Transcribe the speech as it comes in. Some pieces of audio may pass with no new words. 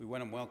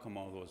want to welcome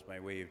all those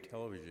by way of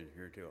television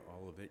here to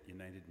Olivet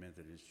United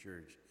Methodist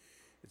Church.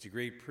 It's a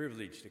great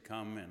privilege to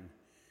come and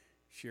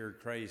share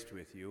Christ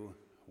with you,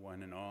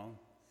 one and all.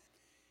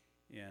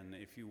 And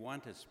if you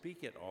want to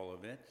speak at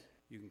Olivet,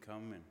 you can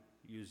come and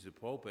use the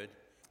pulpit.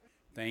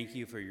 Thank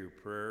you for your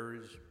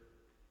prayers,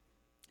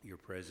 your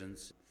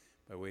presence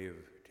by way of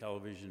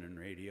television and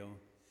radio.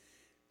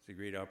 It's a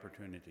great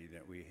opportunity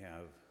that we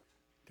have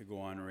to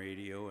go on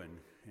radio and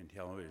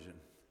television.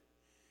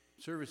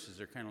 Services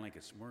are kind of like a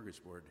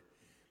smorgasbord.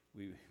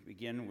 We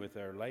begin with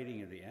our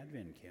lighting of the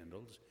Advent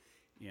candles.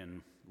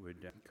 And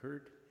would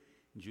Kurt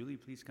and Julie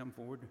please come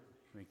forward,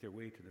 make their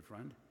way to the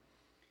front?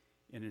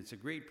 And it's a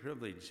great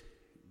privilege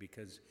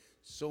because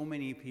so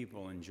many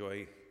people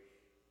enjoy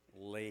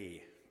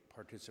lay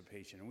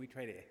participation. And we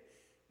try to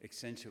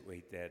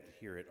accentuate that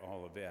here at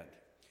Olivet.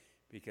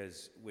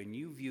 Because when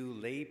you view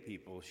lay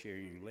people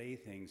sharing lay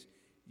things,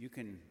 you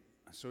can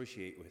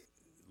associate with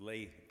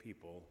lay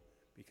people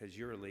because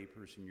you're a lay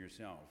person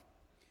yourself.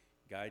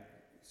 God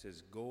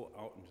says, go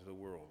out into the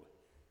world.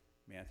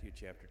 Matthew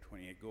chapter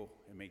 28, go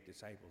and make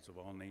disciples of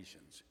all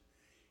nations.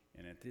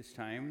 And at this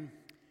time,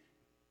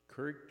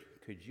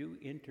 Kurt, could you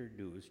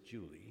introduce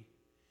Julie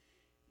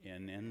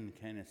and then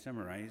kind of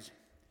summarize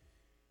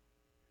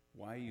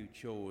why you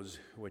chose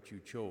what you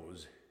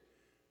chose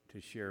to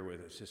share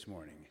with us this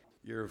morning?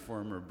 You're a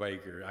former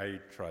biker. I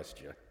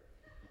trust you.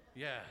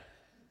 Yeah,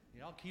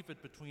 I'll keep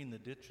it between the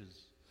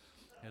ditches,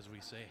 as we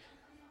say.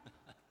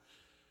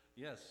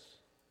 Yes.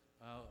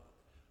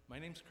 My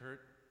name's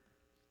Kurt,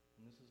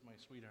 and this is my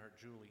sweetheart,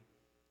 Julie,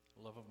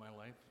 love of my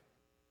life.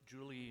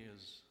 Julie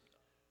is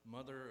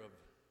mother of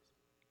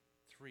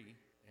 3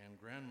 and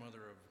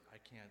grandmother of, I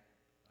can't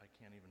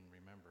even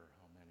remember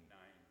how many. 9.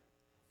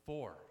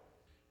 4.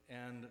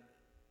 And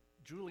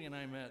Julie and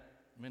I met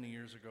many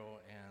years ago,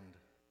 and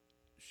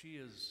she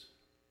is,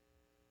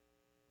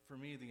 for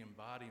me, the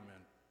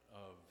embodiment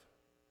of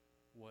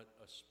what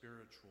a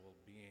spiritual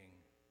being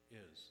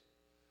is.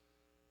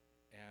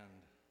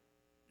 And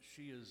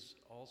she is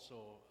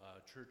also a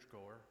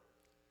churchgoer,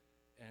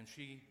 and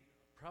she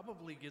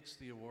probably gets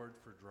the award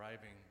for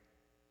driving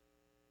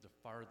the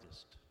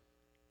farthest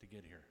to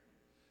get here.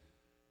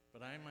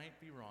 But I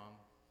might be wrong,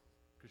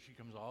 because she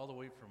comes all the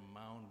way from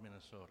Mound,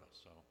 Minnesota,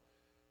 so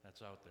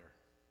that's out there.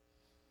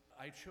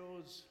 I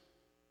chose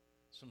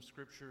some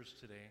scriptures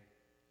today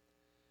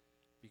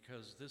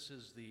because this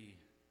is the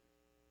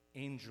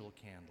angel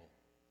candle.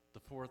 The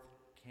 4th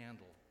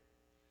candle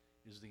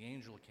is the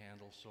angel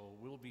candle, so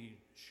we'll be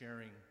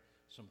sharing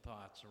some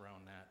thoughts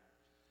around that.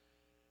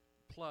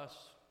 Plus,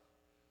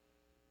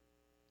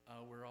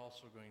 we're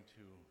also going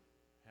to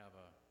have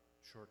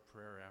a short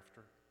prayer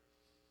after.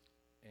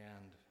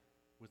 And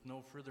with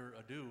no further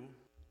ado,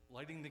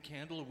 lighting the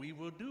candle we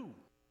will do.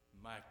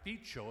 My feet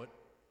show it.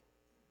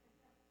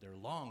 They're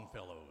long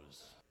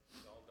fellows.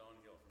 It's all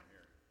downhill from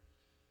here.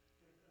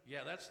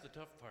 Yeah, that's the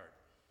tough part.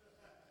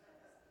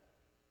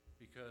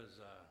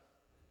 Because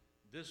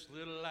this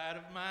little light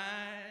of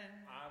mine,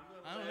 I'm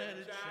gonna let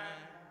it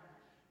shine.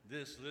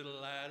 This little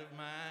light of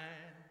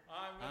mine,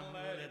 I'm gonna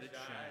let it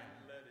shine.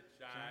 Let it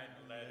shine,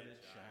 let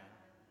it shine.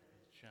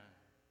 Shine.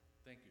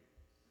 Thank you.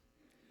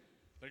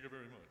 Thank you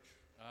very much.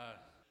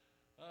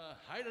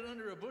 Hide it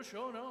under a bush?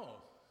 Oh no.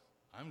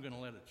 I'm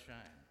gonna let it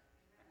shine.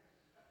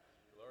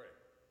 Glory.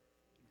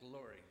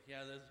 Glory.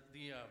 Yeah,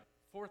 the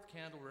 4th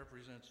candle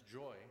represents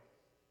joy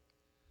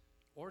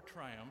or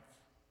triumph.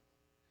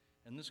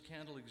 And this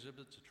candle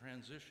exhibits a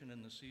transition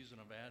in the season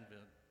of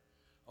Advent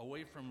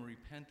away from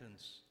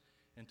repentance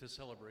into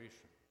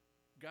celebration.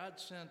 God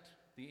sent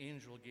the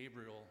angel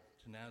Gabriel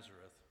to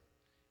Nazareth,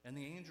 and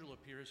the angel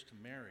appears to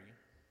Mary.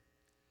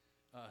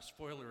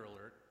 Spoiler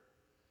alert,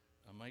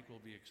 Mike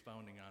will be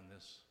expounding on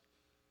this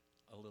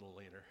a little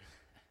later.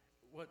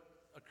 What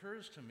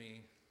occurs to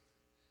me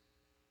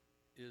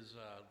is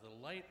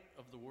the light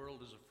of the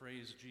world is a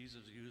phrase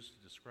Jesus used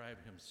to describe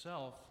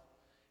himself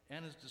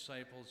and his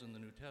disciples in the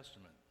New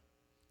Testament.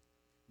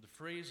 The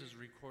phrase is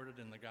recorded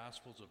in the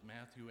Gospels of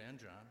Matthew and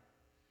John,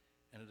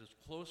 and it is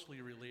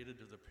closely related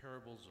to the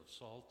parables of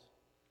salt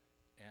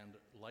and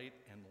light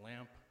and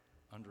lamp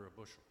under a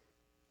bushel.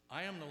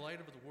 I am the light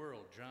of the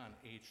world, John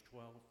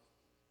 8:12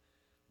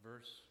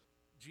 verse.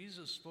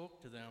 Jesus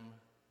spoke to them,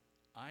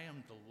 I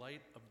am the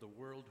light of the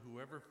world.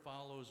 Whoever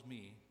follows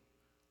me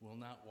will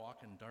not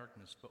walk in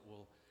darkness, but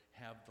will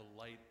have the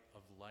light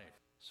of life.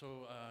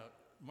 So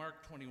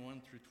Mark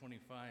 21 through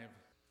 25,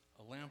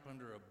 a lamp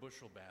under a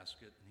bushel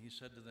basket, and he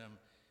said to them,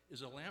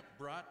 is a lamp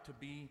brought to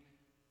be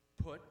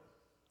put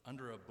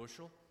under a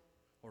bushel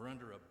or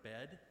under a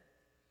bed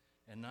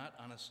and not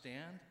on a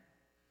stand?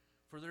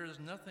 For there is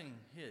nothing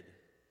hid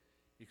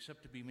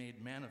except to be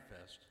made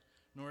manifest,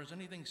 nor is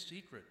anything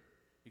secret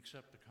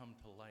except to come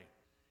to light.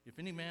 If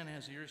any man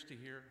has ears to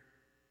hear,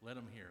 let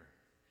him hear.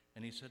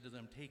 And he said to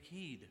them, take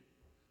heed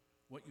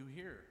what you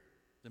hear.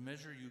 The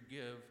measure you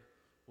give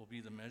will be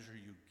the measure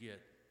you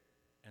get,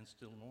 and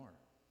still more.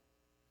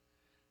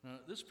 Now,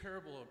 this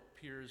parable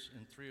appears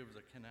in 3 of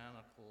the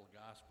canonical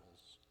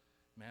Gospels,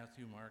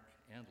 Matthew, Mark,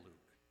 and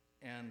Luke.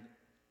 And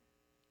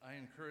I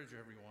encourage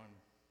everyone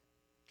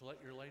to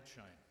let your light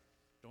shine.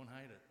 Don't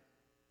hide it.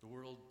 The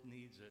world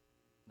needs it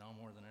now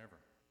more than ever.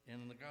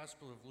 And in the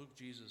Gospel of Luke,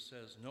 Jesus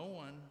says, "No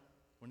one,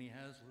 when he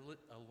has lit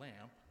a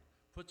lamp,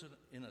 puts it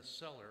in a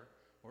cellar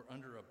or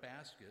under a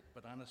basket,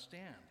 but on a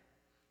stand,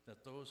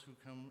 that those who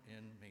come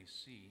in may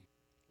see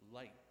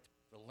light.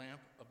 The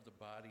lamp of the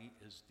body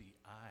is the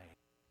eye.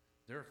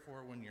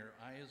 Therefore, when your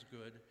eye is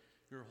good,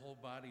 your whole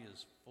body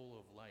is full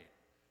of light.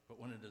 But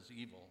when it is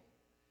evil,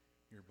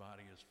 your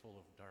body is full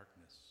of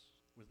darkness."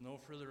 With no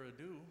further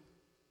ado,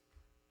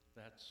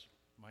 that's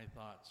my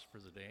thoughts for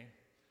the day.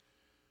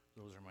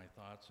 Those are my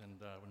thoughts. And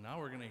now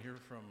we're going to hear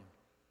from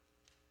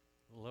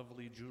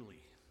lovely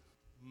Julie,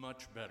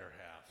 much better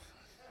half.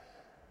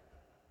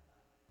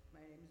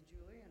 My name is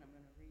Julie, and I'm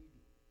going to read.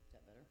 Is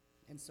that better?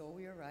 And so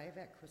we arrive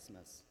at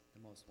Christmas, the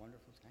most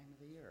wonderful time of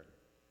the year.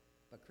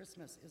 But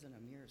Christmas isn't a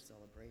mere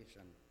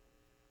celebration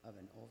of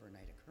an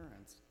overnight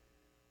occurrence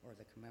or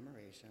the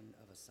commemoration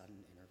of a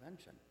sudden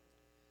intervention.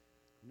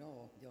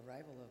 No, the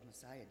arrival of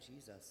Messiah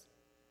Jesus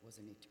was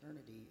an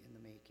eternity in the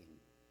making.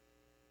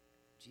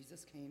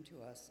 Jesus came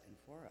to us and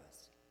for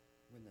us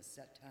when the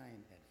set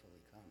time had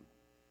fully come.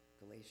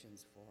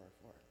 Galatians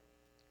 4:4.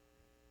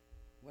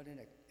 What an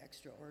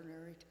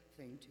extraordinary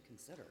thing to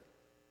consider,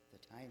 the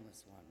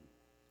timeless one,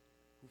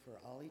 who for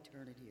all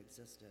eternity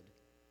existed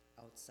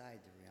outside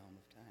the realm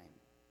of time,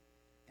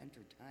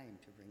 entered time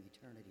to bring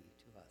eternity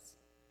to us.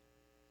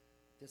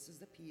 This is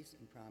the peace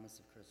and promise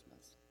of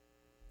Christmas.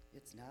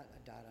 It's not a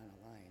dot on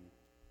a line,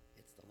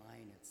 it's the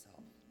line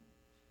itself.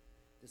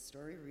 The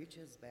story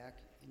reaches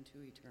back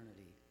into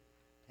eternity,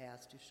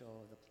 past to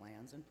show the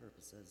plans and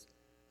purposes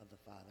of the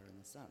Father and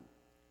the Son.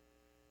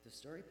 The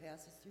story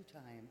passes through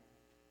time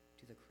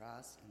to the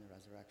cross and the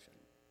resurrection,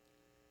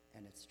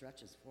 and it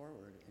stretches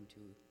forward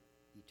into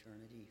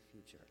eternity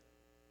future.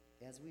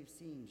 As we've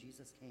seen,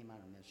 Jesus came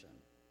on a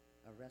mission,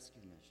 a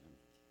rescue mission.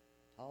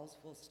 Paul's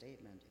full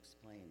statement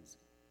explains,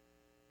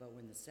 "But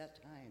when the set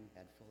time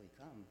had fully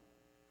come,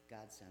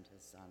 God sent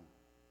his Son,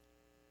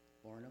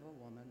 born of a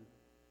woman,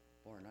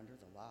 born under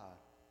the law,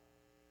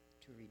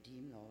 to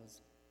redeem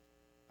those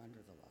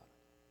under the law,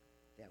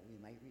 that we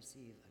might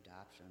receive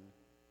adoption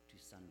to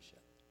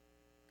sonship."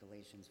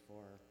 Galatians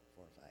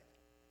 4:4-5.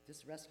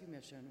 This rescue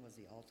mission was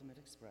the ultimate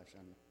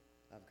expression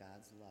of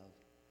God's love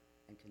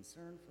and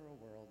concern for a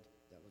world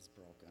that was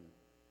broken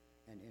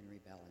and in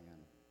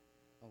rebellion,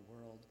 a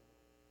world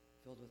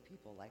filled with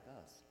people like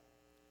us.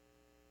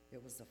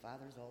 It was the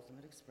Father's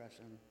ultimate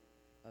expression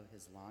of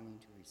his longing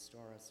to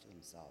restore us to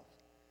himself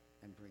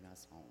and bring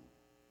us home.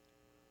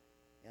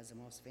 As the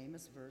most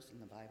famous verse in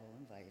the Bible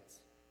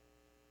invites,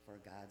 "For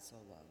God so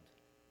loved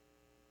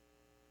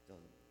the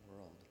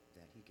world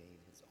that he gave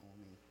his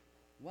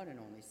one and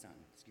only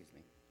Son,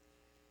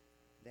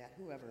 that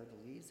whoever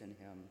believes in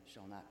him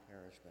shall not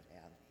perish but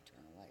have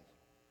eternal life."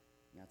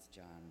 And that's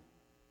John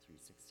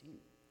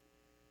 3:16.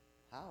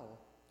 How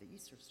the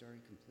Easter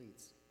story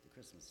completes the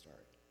Christmas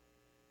story.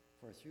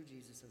 For through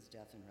Jesus'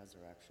 death and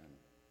resurrection,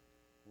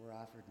 we're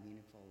offered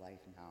meaningful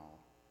life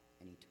now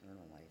and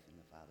eternal life in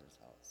the Father's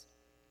house.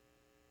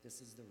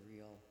 This is the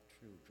real,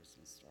 true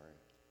Christmas story.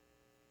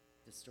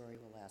 The story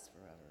will last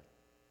forever.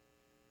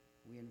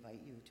 We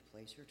invite you to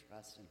place your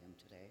trust in him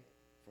today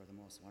for the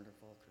most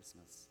wonderful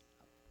Christmas.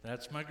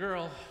 That's my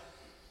girl.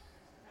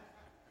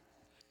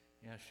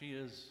 Yeah, she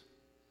is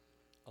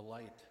a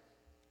light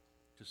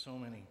to so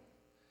many.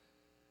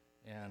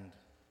 And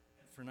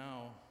for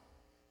now,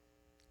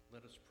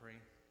 let us pray.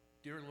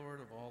 Dear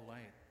Lord of all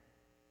light,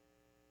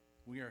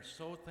 we are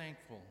so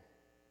thankful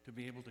to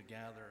be able to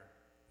gather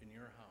in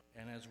your house.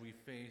 And as we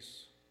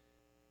face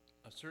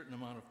a certain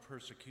amount of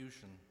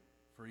persecution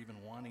for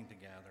even wanting to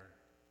gather,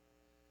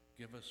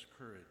 give us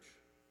courage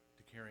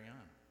to carry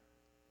on.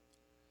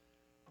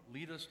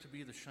 Lead us to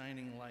be the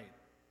shining light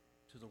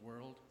to the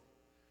world,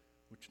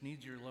 which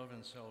needs your love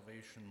and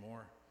salvation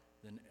more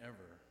than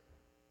ever.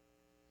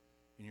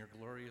 In your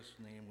glorious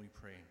name we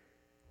pray.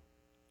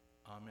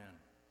 Amen.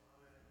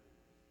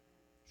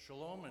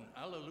 Shalom and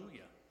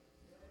alleluia.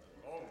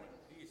 Shalom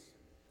and peace.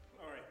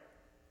 Glory.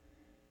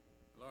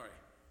 Glory.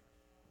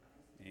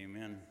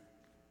 Amen.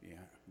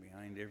 Yeah,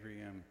 behind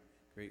every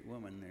great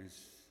woman,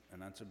 there's a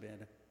not so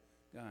bad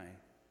guy.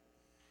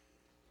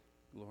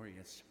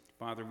 Glorious.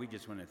 Father, we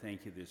just want to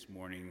thank you this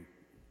morning.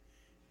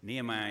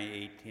 Nehemiah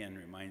 8:10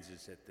 reminds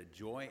us that the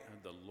joy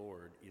of the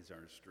Lord is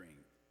our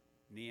strength.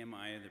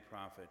 Nehemiah the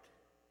prophet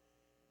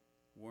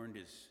warned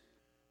his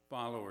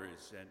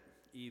followers that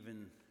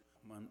even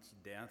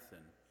amongst death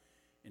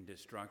and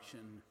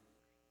destruction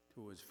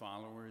to his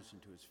followers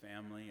and to his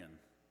family and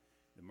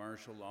the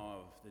martial law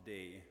of the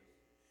day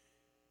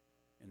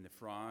and the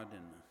fraud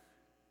and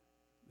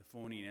the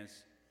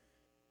phoniness,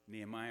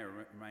 Nehemiah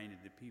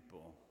reminded the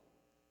people,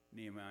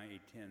 Nehemiah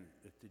 8:10,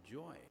 that the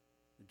joy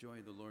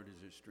of the Lord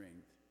is their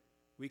strength.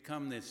 We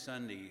come this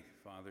Sunday,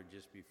 Father,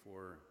 just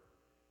before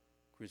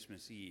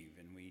Christmas Eve,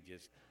 and we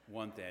just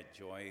want that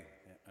joy,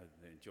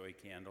 the joy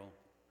candle.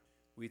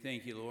 We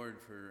thank you, Lord,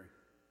 for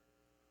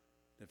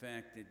the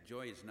fact that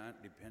joy is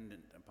not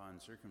dependent upon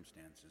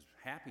circumstances.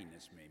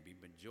 Happiness maybe,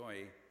 but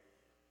joy,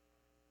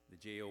 The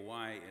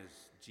JOY is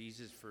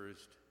Jesus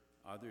first,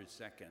 others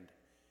second,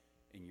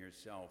 and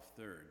yourself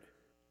third.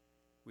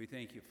 We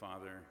thank you,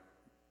 Father,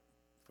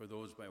 for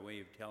those by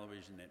way of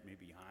television that may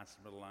be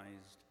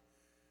hospitalized,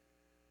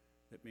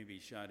 that may be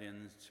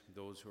shut-ins,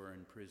 those who are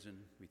in prison.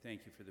 We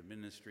thank you for the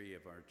ministry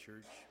of our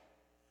church.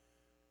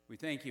 We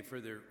thank you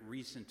for the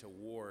recent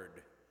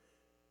award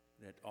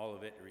that all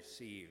of it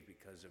received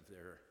because of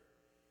their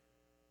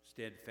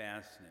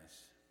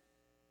steadfastness,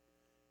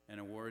 an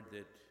award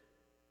that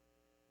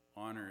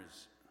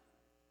honors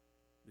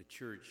the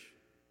church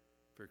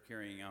for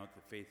carrying out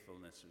the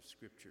faithfulness of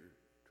Scripture,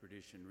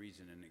 tradition,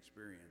 reason, and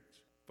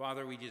experience.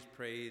 Father, we just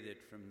pray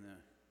that from the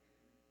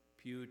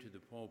pew to the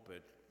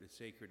pulpit, the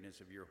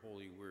sacredness of your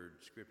holy word,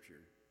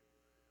 Scripture,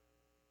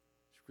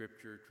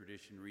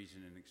 tradition,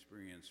 reason, and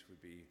experience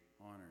would be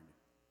honored.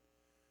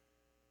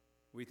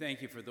 We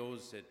thank you for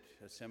those that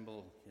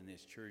assemble in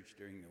this church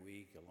during the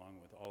week, along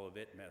with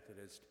Olivet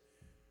Methodist,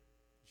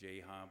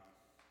 J-Hop,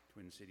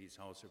 Twin Cities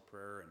House of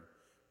Prayer, and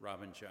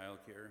Robin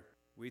Childcare.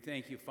 We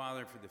thank you,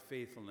 Father, for the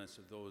faithfulness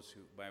of those who,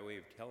 by way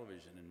of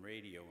television and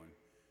radio and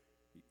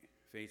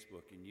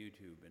Facebook and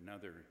YouTube and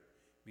other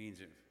means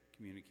of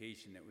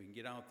communication, that we can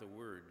get out the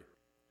word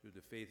through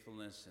the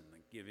faithfulness and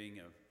the giving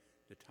of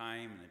the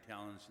time and the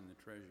talents and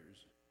the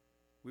treasures.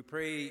 We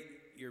pray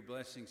your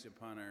blessings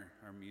upon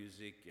our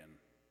music and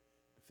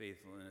the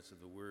faithfulness of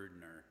the word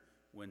in our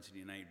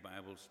Wednesday night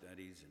Bible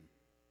studies.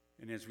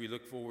 And as we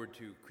look forward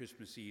to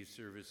Christmas Eve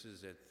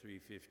services at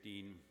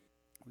 3:15,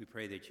 we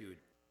pray that you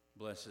would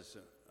bless us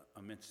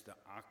amidst the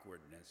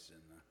awkwardness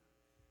and the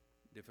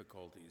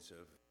difficulties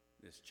of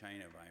this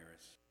China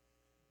virus.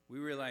 We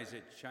realize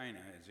that China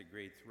is a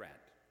great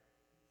threat,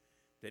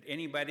 that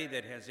anybody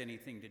that has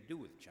anything to do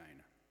with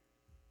China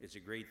is a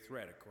great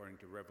threat according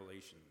to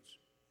Revelations.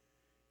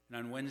 And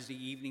on Wednesday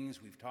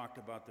evenings, we've talked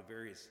about the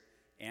various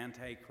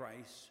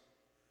antichrists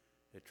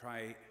that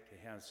try to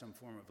have some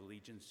form of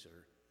allegiance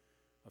or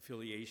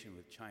affiliation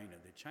with China,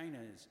 that China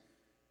is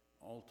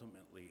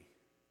ultimately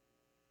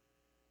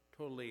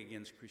totally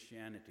against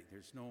Christianity.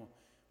 There's no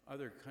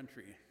other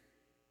country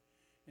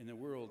in the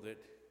world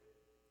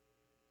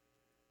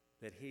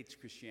that hates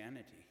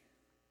Christianity,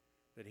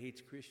 that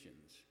hates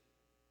Christians,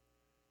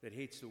 that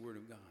hates the Word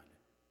of God.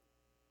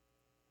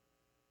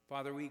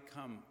 Father, we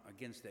come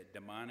against that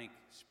demonic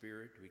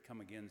spirit. We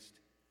come against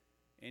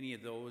any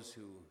of those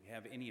who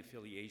have any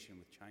affiliation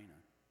with China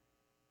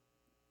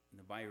and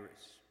the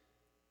virus.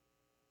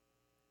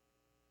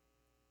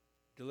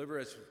 Deliver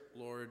us,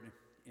 Lord,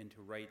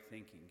 into right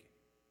thinking.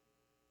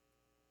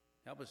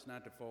 Help us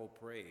not to fall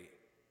prey.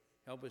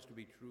 Help us to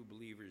be true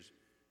believers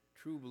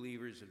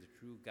of the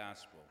true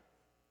gospel,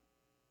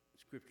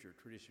 Scripture,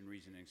 tradition,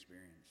 reason, and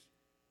experience.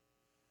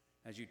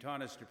 As you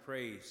taught us to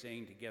pray,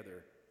 saying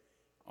together,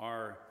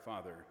 Our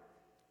Father,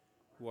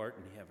 who art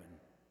in heaven,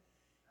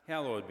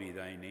 hallowed be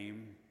thy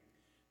name.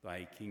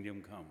 Thy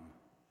kingdom come.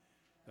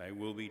 Thy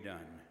will be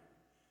done,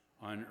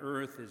 on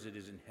earth as it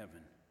is in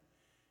heaven.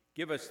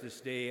 Give us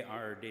this day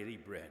our daily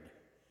bread,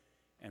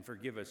 and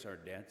forgive us our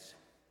debts,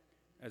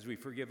 as we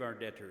forgive our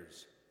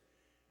debtors.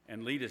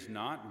 And lead us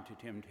not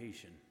into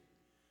temptation,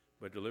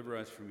 but deliver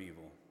us from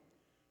evil.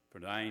 For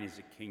thine is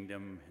the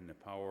kingdom, and the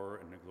power,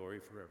 and the glory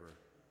forever.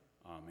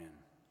 Amen.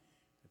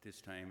 At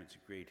this time, it's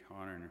a great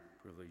honor and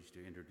privilege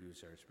to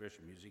introduce our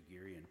special music,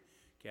 Gary and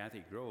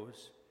Kathy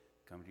Gross,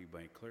 accompanied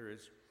by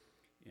Clarice.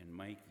 And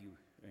Mike,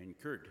 and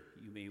Kurt,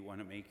 you may want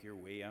to make your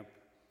way up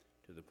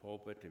to the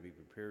pulpit to be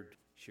prepared to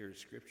share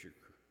Scripture.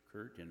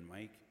 Kurt and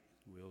Mike,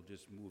 we'll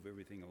just move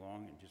everything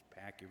along and just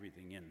pack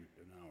everything in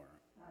an hour.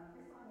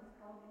 This song is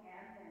called the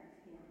Advent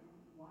Hymn,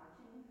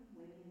 Watching,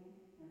 Waiting,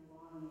 and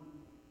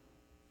Longing.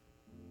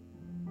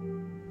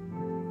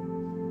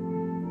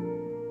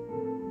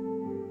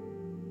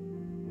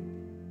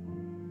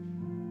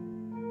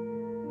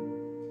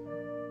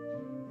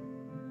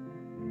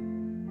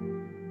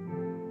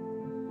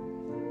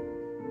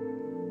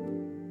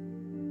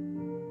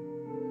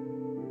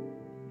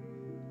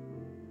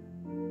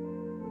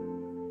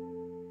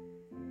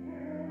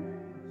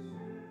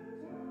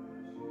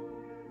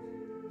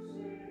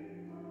 See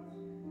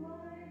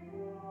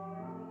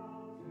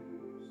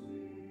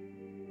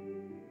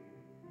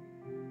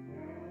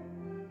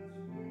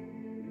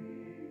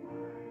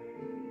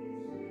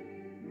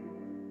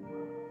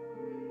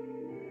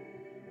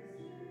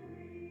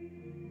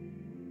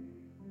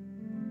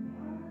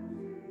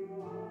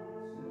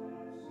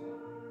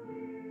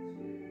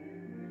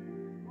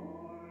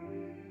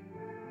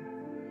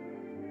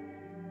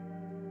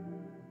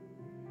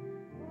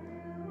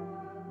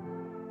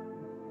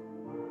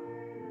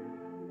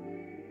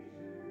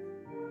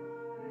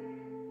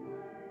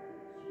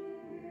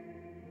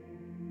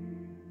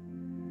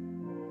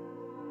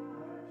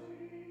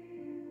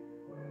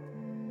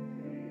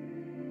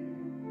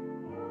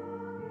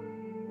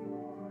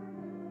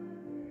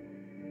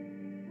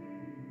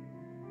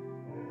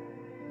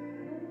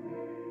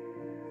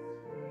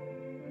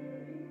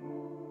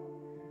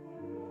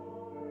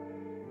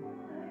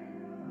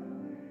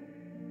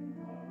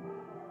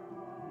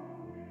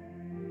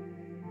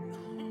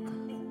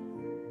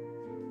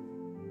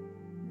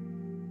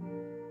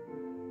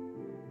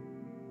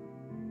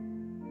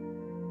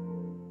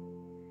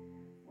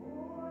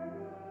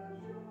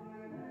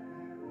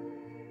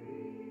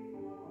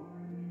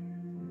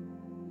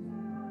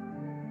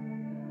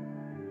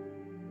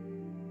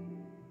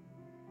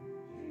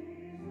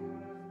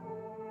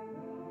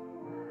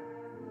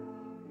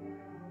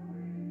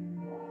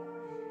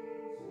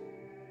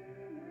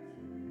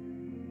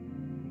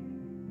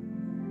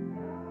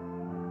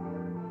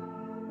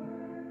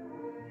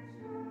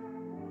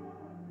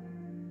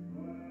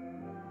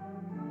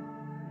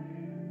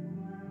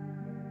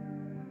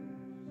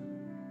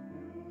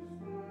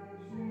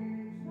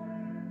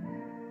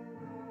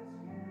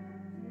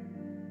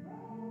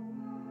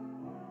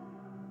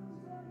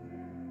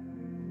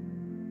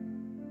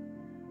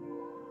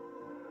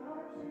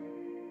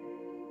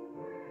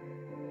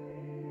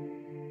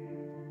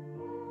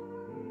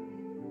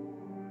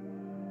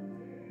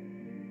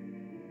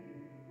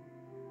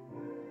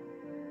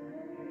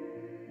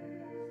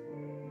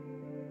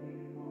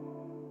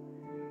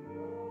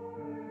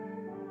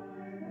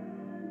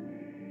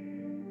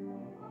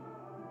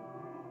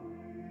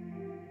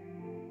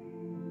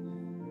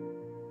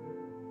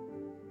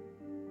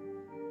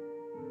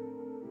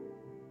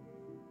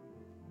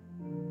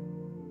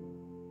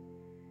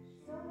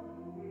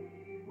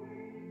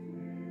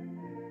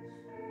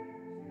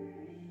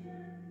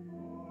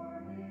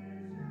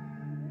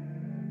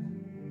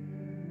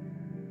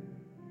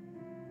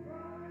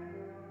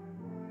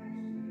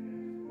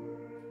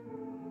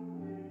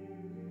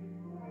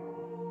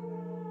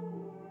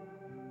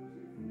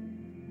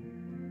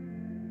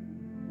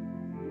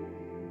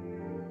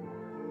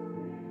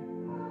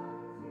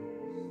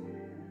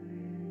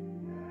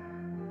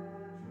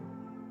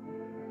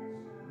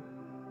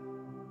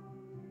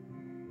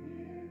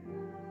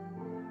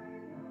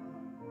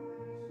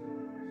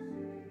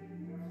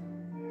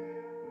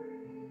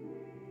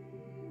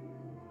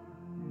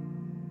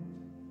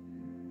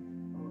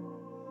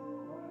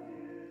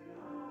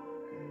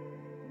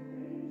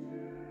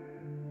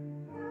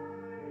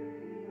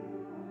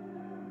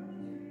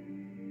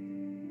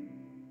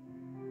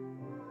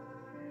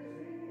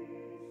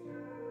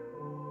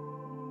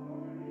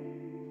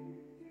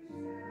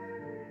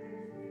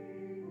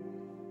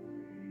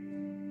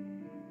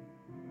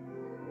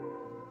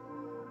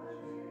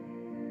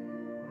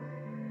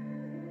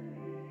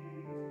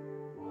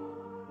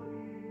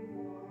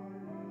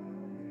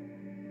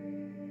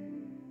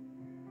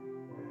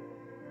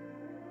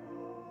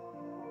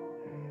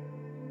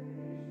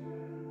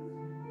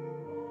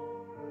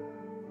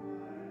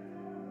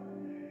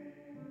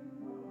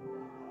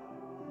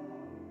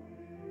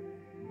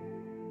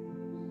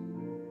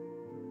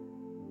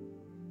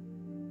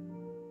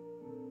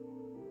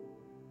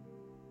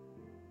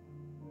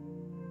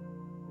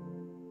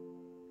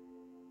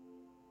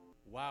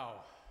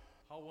Wow,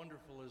 how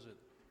wonderful is it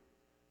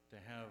to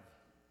have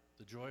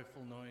the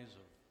joyful noise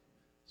of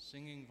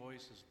singing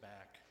voices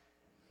back.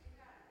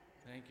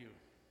 Thank you.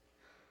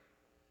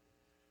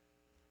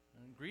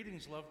 And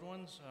greetings, loved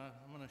ones.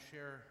 I'm going to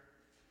share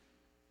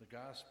the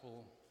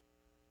gospel,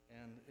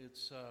 and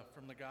it's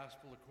from the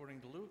gospel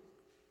according to Luke.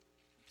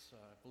 It's, I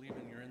believe,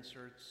 in your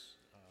inserts.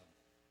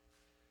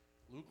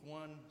 Luke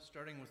 1,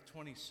 starting with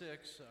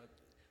 26.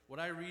 What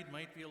I read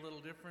might be a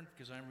little different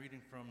because I'm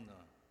reading from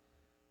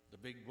the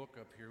big book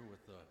up here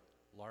with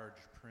the large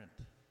print.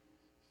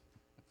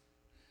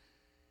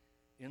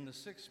 In the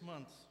 6th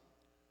month,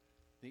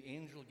 the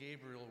angel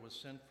Gabriel was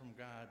sent from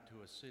God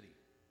to a city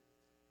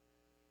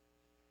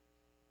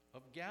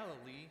of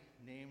Galilee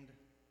named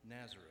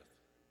Nazareth,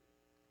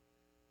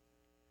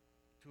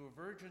 to a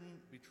virgin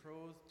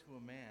betrothed to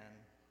a man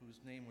whose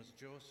name was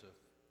Joseph,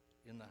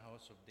 in the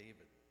house of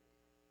David.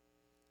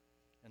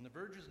 And the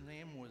virgin's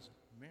name was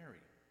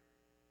Mary.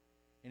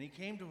 And he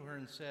came to her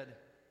and said,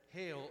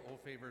 "Hail, O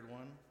favored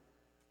one,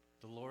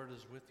 the Lord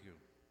is with you."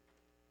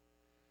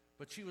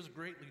 But she was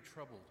greatly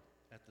troubled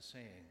at the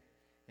saying,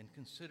 and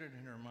considered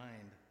in her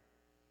mind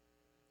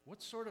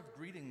what sort of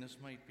greeting this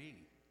might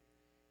be.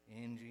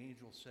 And the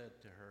angel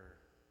said to her,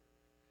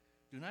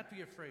 "Do not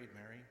be afraid,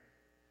 Mary,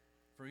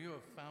 for you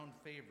have found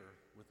favor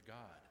with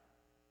God.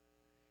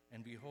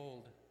 And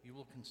behold, you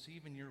will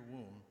conceive in your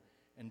womb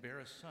and bear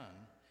a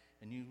son,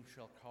 and you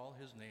shall call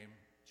his name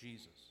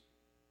Jesus.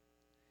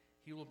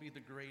 He will be the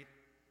great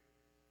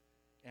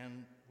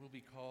and will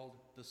be called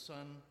the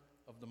Son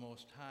of the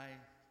Most High,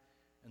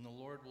 and the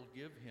Lord will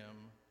give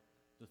him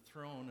the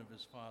throne of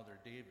his father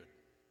David,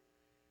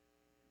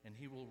 and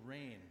he will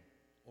reign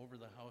over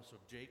the house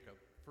of Jacob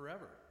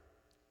forever,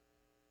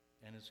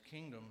 and his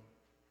kingdom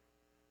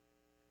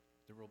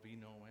there will be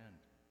no end."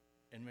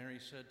 And Mary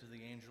said to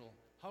the angel,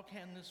 "How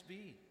can this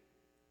be,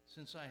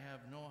 since I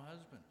have no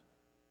husband?"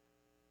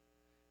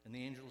 And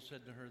the angel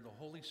said to her, "The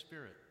Holy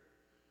Spirit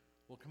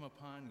will come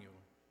upon you,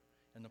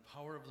 and the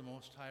power of the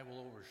Most High will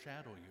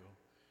overshadow you.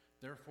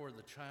 Therefore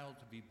the child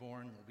to be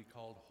born will be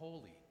called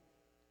Holy,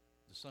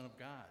 the Son of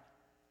God.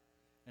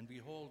 And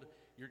behold,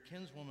 your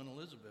kinswoman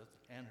Elizabeth,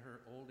 and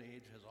her old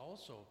age, has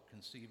also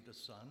conceived a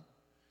son.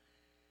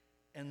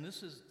 And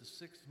this is the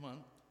 6th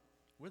month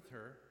with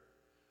her,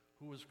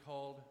 who was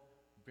called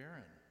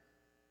barren.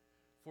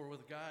 For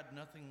with God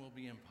nothing will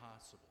be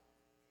impossible."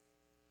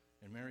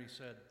 And Mary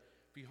said,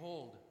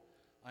 "Behold,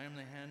 I am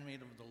the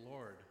handmaid of the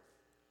Lord.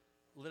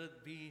 Let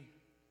it be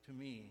to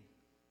me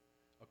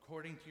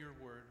according to your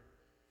word."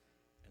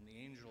 And the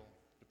angel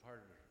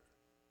departed.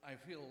 I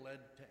feel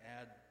led to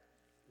add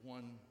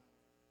one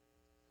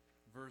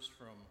verse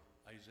from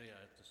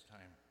Isaiah at this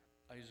time.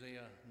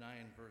 Isaiah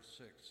 9, verse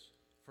 6.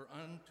 "For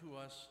unto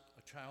us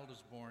a child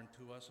is born,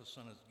 to us a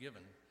son is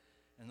given,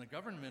 and the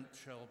government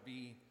shall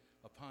be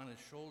upon his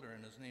shoulder,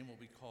 and his name will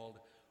be called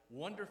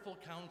Wonderful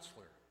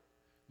Counselor,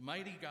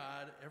 Mighty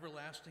God,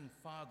 Everlasting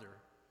Father,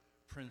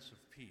 Prince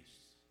of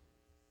Peace."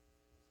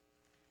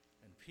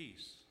 And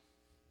peace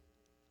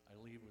I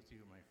leave with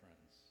you, my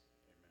friends.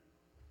 Amen.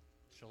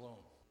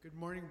 Shalom. Good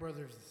morning,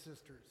 brothers and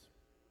sisters.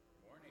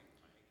 Good morning,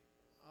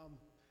 Mike.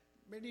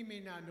 Many may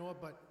not know it,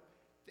 but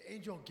the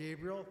angel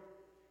Gabriel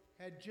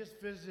had just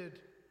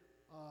visited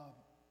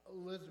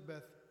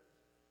Elizabeth,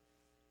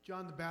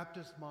 John the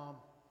Baptist's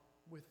mom,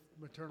 with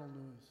maternal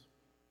news,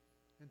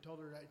 and told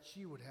her that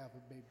she would have a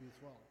baby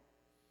as well.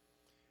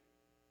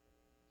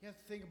 You have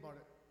to think about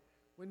it.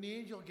 When the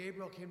angel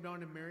Gabriel came down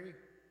to Mary,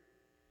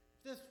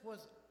 this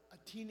was a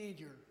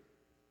teenager,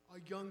 a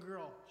young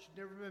girl. She'd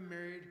never been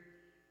married,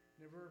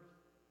 never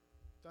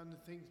done the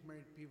things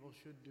married people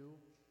should do.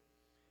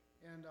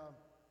 And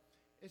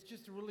it's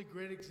just a really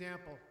great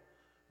example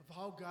of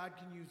how God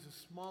can use the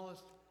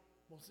smallest,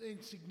 most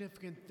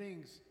insignificant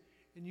things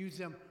and use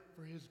them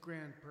for his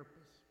grand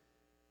purpose.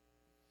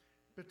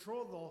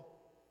 Betrothal,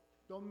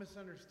 don't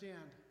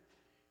misunderstand,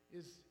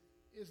 is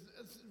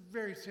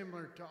very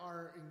similar to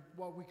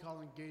what we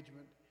call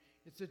engagement.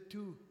 It's a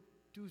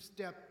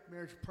two-step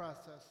marriage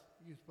process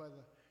used by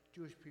the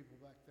Jewish people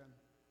back then.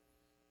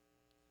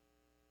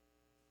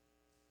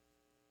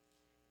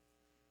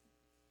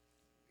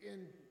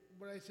 And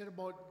what I said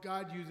about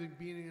God using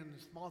being in the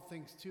small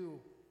things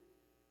too,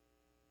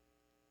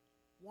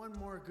 one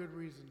more good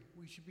reason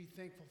we should be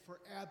thankful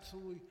for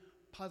absolutely,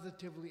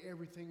 positively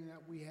everything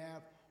that we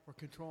have or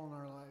control in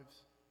our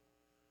lives.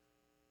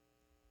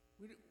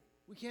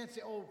 We can't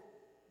say, "Oh,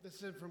 this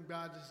isn't from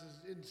God, this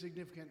is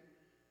insignificant."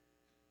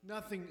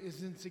 Nothing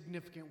is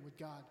insignificant with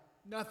God.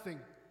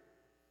 Nothing.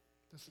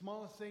 The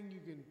smallest thing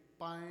you can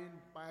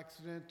find by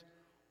accident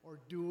or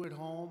do at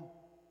home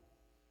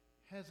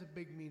has a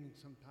big meaning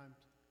sometimes.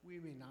 We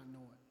may not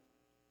know it.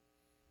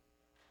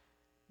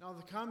 Now,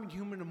 the common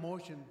human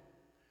emotion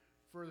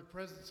for the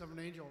presence of an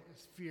angel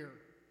is fear.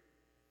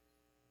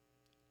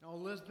 Now,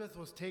 Elizabeth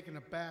was taken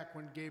aback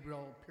when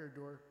Gabriel appeared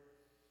to her,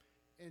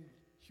 and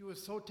she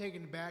was so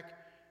taken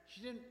aback,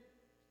 she didn't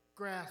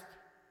grasp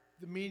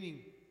the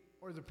meaning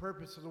or the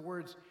purpose of the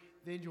words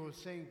the angel was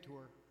saying to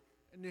her.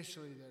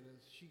 Initially, that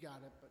is. She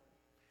got it, but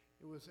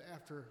it was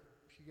after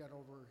she she got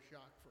over her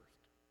shock first.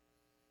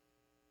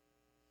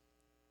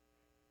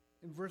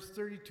 In verse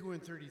 32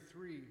 and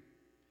 33,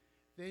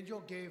 the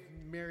angel gave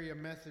Mary a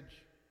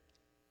message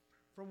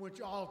from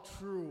which all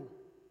true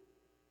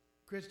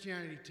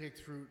Christianity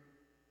takes root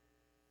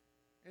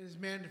and is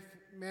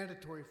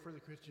mandatory for the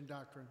Christian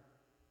doctrine.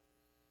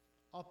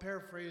 I'll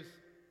paraphrase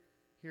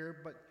here,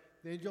 but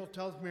the angel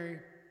tells Mary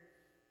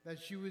that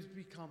she was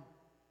become,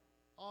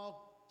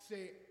 I'll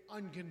say,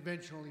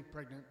 unconventionally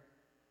pregnant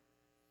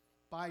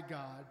by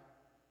God,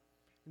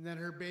 and that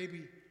her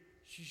baby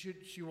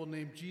she will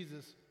name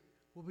Jesus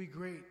will be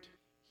great.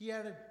 He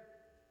added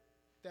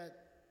that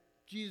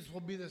Jesus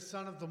will be the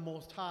Son of the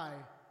Most High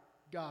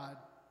God,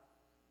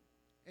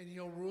 and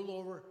he'll rule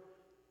over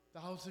the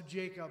house of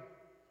Jacob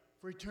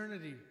for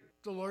eternity.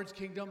 The Lord's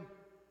kingdom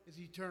is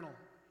eternal,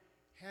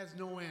 has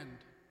no end.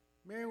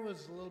 Mary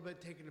was a little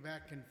bit taken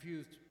aback,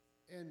 confused,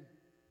 and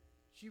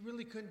she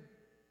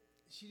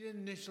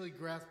didn't initially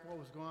grasp what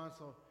was going on,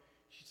 so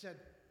she said,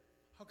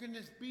 "How can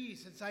this be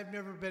since I've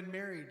never been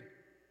married?"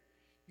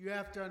 You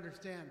have to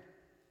understand,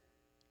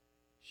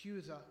 she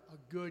was a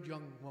good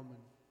young woman.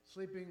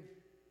 Sleeping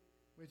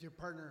with your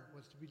partner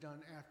was to be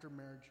done after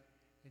marriage,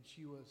 and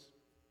she was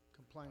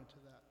compliant to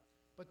that.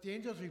 But the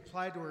angel's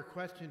reply to her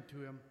question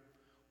to him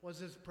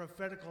was as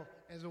prophetical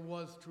as it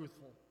was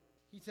truthful.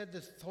 He said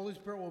this Holy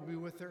Spirit will be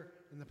with her,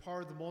 and the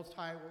power of the Most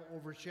High will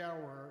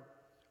overshadow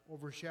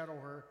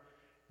her,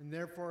 and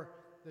therefore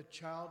the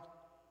child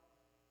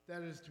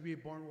that is to be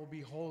born will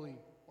be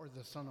holy, or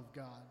the Son of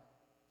God.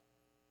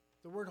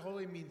 The word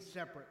holy means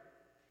separate.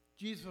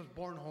 Jesus was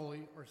born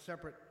holy or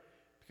separate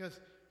because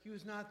he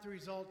was not the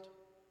result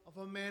of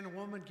a man and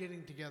woman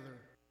getting together.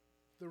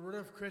 The root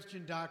of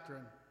Christian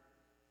doctrine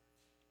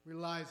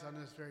relies on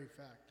this very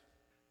fact.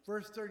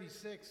 Verse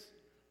 36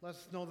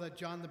 lets us know that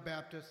John the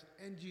Baptist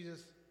and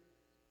Jesus,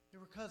 they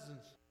were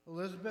cousins.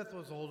 Elizabeth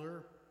was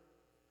older,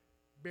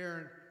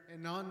 barren,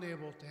 and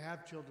unable to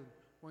have children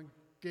when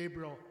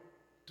Gabriel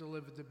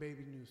delivered the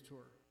baby news to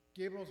her.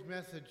 Gabriel's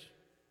message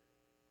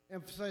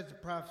emphasized the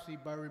prophecy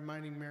by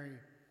reminding Mary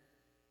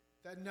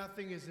that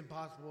nothing is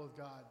impossible with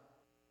God.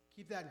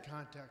 Keep that in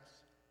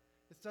context.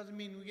 This doesn't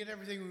mean we get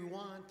everything we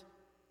want.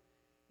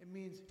 It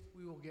means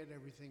we will get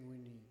everything we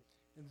need.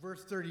 In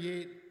verse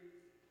 38,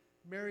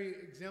 Mary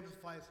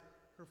exemplifies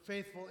her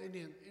faithful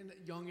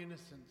young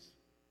innocence.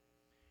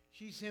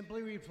 She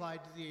simply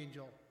replied to the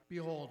angel,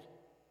 "Behold,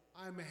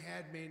 I am a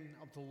handmaiden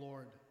of the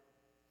Lord.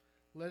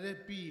 Let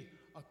it be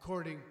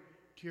according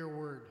to your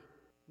word."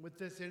 With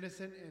this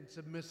innocent and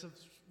submissive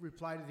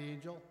reply to the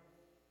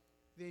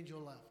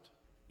angel left.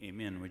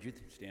 Amen. Would you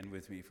stand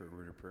with me for a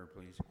word of prayer,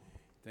 please?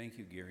 Thank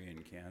you, Gary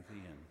and Kathy,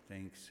 and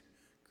thanks,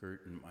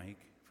 Kurt and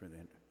Mike, for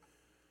that.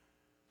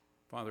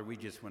 Father, we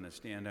just want to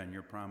stand on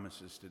your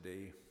promises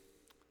today.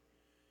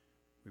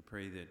 We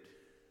pray that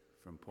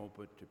from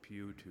pulpit to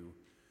pew to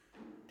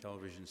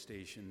television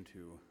station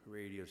to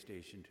radio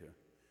station to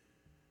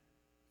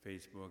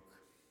Facebook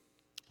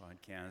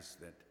podcasts,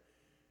 that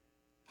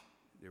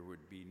there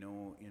would be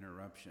no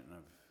interruption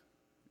of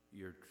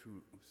your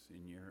truth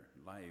in your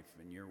life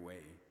and your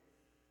way,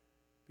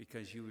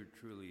 because you are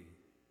truly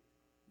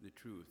the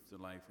truth, the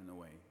life, and the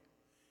way.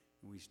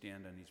 And we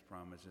stand on these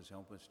promises.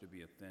 Help us to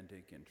be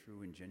authentic and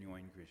true and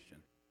genuine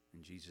Christian.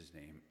 In Jesus'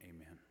 name,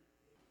 amen.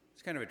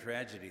 It's kind of a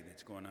tragedy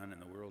that's going on in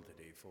the world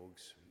today,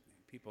 folks.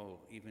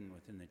 People, even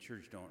within the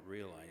church, don't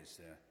realize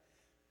the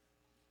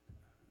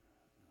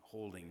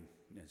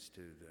holdingness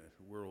to the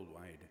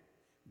worldwide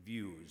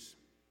views.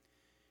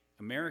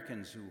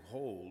 Americans who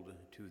hold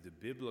to the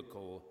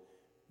biblical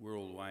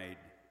worldwide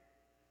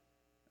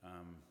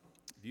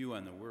view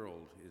on the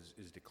world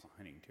is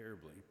declining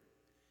terribly.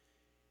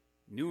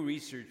 New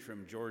research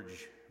from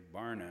George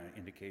Barna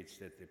indicates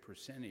that the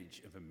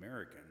percentage of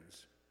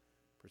Americans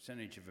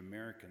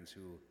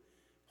who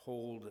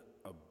hold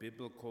a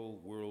biblical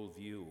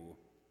worldview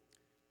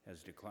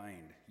has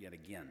declined yet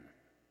again.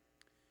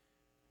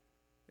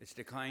 It's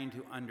declined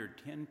to under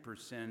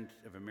 10%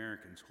 of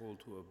Americans hold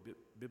to a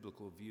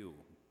biblical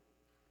view.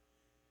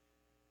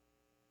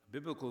 A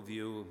biblical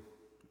view,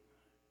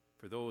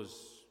 for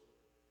those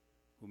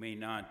who may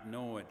not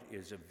know it,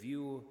 is a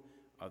view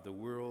of the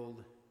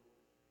world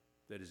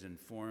that is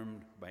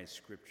informed by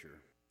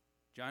Scripture.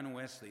 John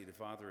Wesley, the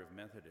father of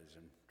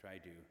Methodism,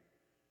 tried to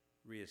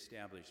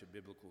reestablish a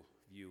biblical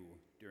view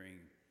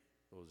during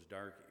those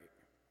dark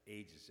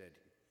ages that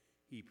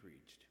he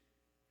preached.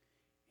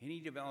 And he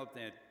developed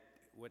that,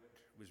 what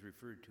was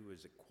referred to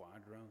as a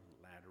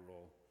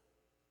quadrilateral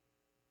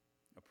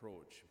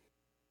approach.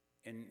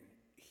 And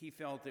he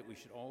felt that we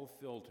should all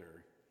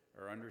filter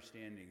our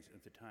understandings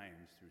of the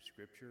times through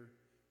Scripture,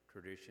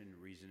 tradition,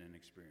 reason, and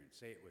experience.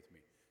 Say it with me.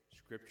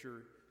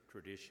 Scripture,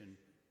 tradition,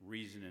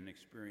 reason, and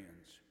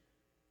experience.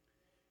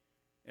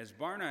 As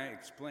Barna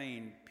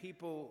explained,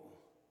 people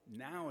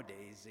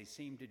nowadays, they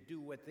seem to do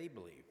what they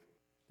believe.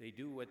 They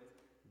do what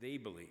they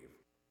believe.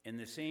 And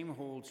the same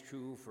holds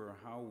true for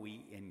how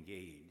we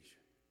engage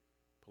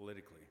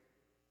politically.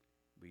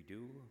 We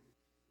do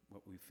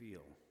what we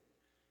feel.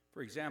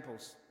 For example,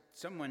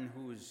 someone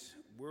whose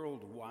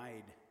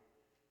worldwide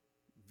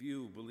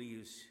view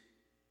believes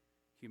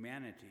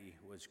humanity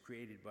was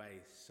created by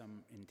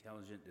some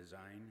intelligent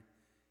design.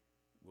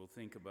 We'll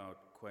think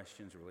about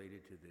questions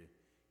related to the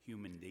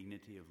human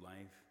dignity of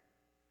life,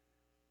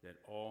 that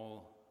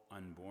all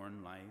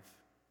unborn life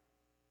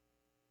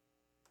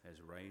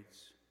has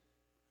rights.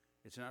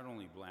 It's not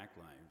only black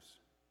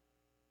lives,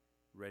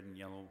 red and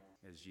yellow,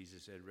 as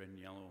Jesus said, red and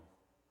yellow,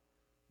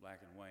 black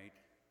and white,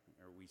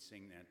 or we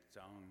sing that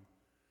song,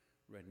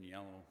 red and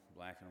yellow,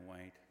 black and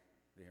white,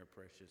 they are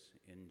precious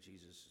in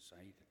Jesus'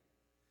 sight.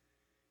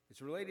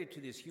 It's related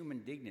to this human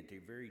dignity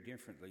very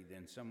differently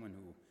than someone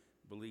who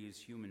believes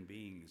human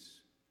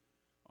beings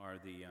are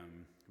the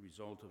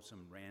result of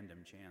some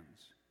random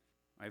chance.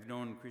 I've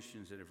known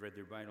Christians that have read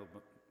their Bible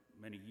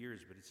many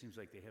years, but it seems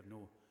like they have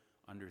no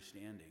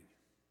understanding.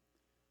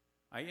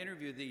 I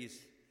interview these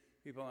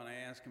people and I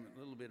ask them a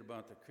little bit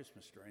about the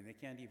Christmas story, and they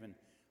can't even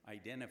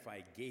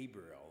identify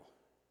Gabriel.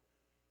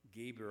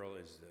 Gabriel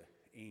is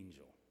the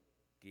angel,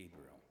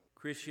 Gabriel.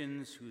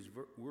 Christians whose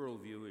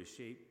worldview is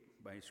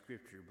shaped by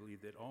Scripture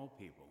believe that all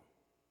people,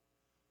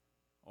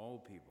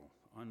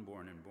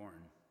 unborn and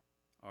born,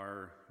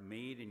 are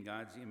made in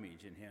God's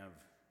image and have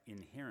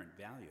inherent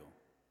value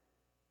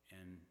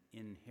and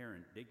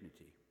inherent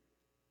dignity.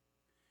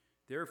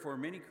 Therefore,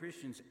 many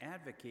Christians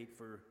advocate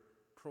for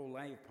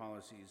pro-life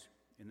policies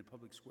in the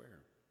public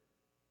square.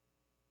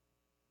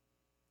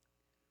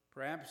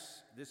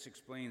 Perhaps this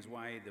explains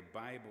why the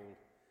Bible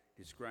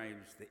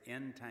describes the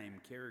end-time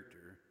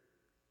character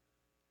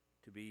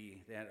to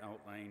be that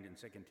outlined in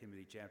 2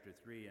 Timothy chapter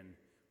 3 and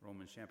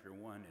Romans chapter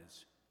 1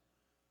 as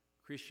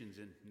Christians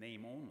in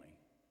name only.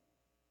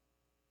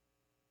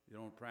 They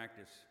don't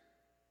practice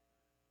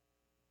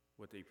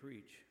what they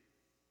preach.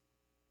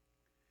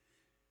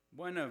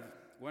 One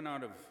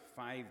out of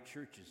 5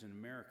 churches in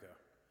America,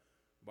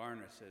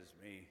 Barna says,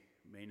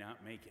 may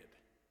not make it.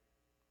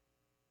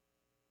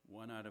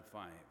 1 out of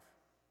 5.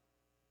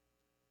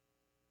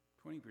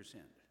 20%.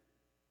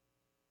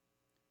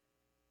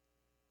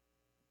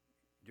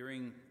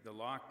 During the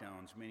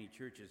lockdowns, many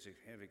churches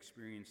have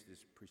experienced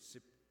this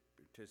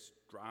precipitous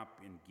drop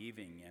in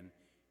giving, and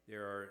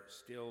there are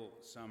still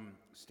some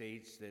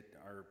states that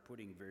are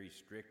putting very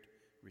strict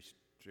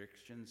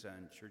restrictions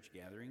on church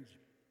gatherings.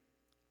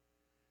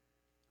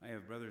 I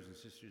have brothers and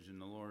sisters in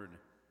the Lord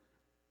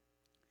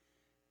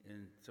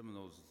in some of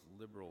those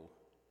liberal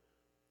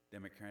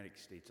democratic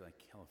states like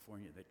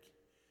California that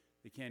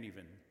they can't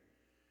even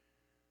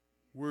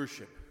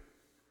worship,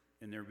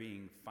 and they're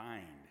being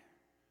fined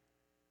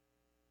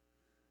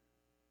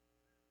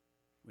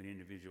when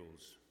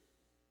individuals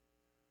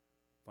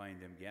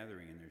find them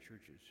gathering in their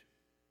churches.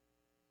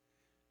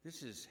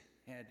 This has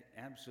had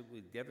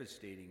absolutely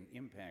devastating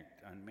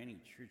impact on many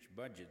church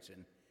budgets,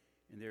 and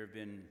there have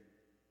been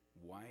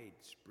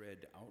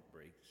widespread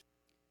outbreaks.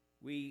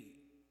 We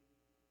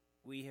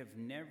have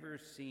never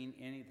seen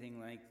anything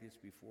like this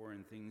before,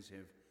 and things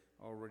have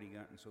already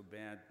gotten so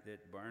bad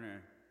that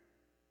Barna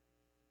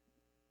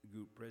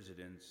Group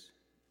President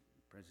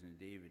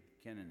David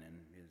Kennanen,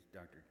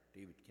 Dr.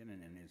 David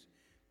Kennanen, is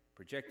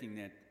projecting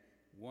that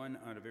 1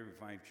 out of every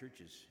 5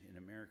 churches in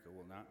America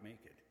will not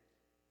make it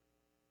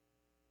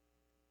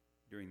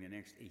during the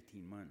next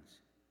 18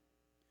 months.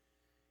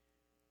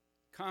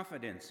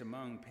 Confidence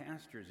among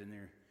pastors in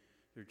their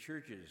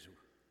churches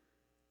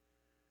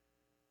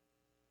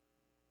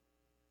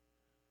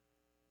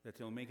that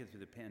they'll make it through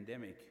the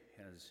pandemic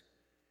has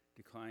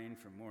declined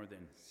from more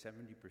than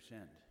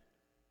 70%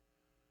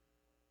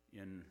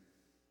 in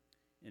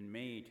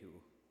May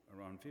to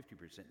around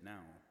 50%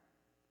 now.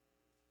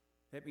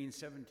 That means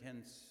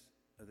 7/10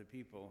 of the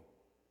people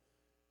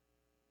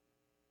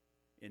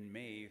in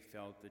May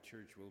felt the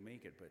church will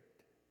make it, but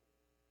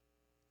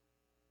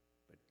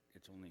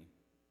it's only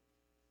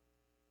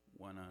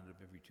 1 out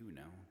of every 2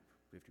 now,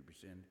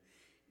 50%.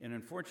 And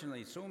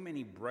unfortunately, so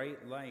many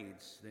bright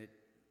lights that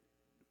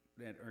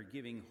are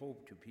giving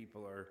hope to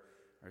people are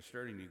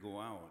starting to go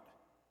out.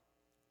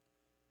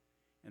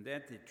 And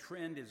that the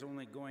trend is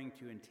only going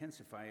to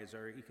intensify as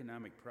our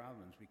economic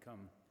problems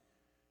become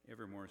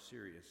ever more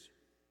serious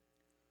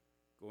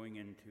going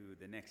into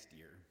the next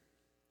year.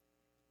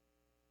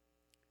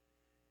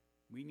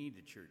 We need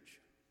the church.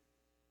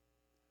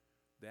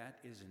 That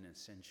is an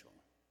essential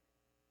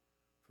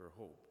for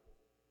hope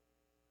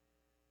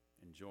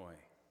and joy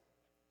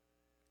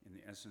in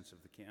the essence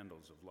of the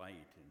candles of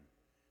light. And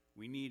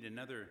we need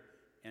another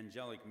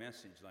angelic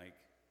message like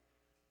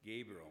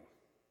Gabriel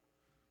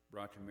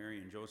brought to Mary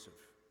and Joseph.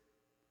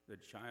 The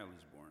child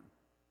is born.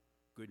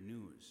 Good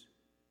news.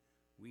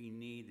 We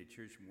need the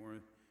church more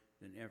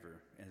than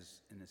ever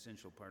as an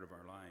essential part of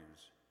our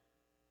lives.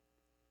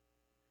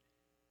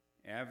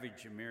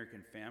 Average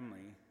American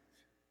families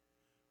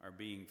are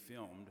being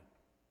filmed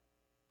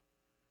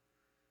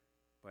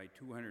by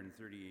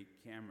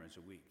 238 cameras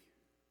a week.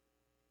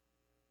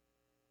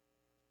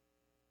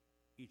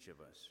 Each of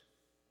us,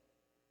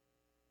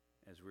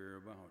 as we're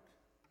about,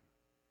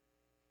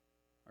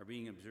 are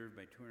being observed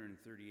by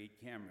 238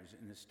 cameras.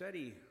 And the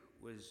study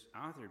was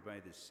authored by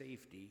the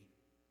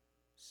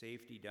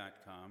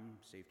safety.com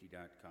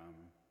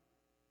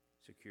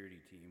security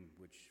team,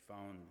 which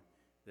found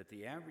that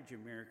the average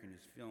American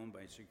is filmed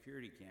by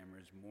security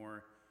cameras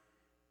more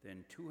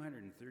than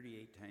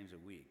 238 times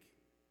a week,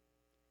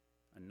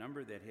 a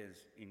number that has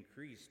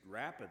increased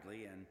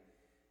rapidly and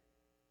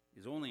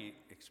is only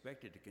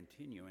expected to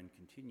continue, and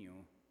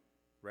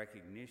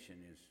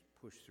recognition is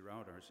pushed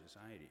throughout our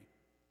society.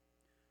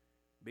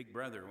 Big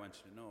Brother wants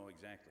to know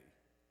exactly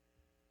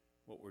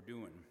what we're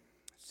doing.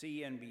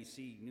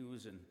 CNBC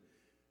News and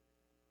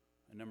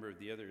a number of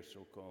the other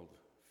so-called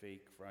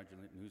fake,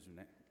 fraudulent news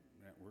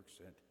networks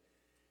said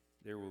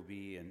there will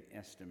be an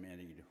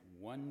estimated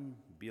 1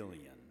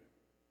 billion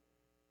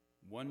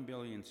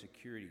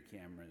security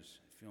cameras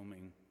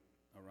filming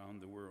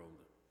around the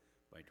world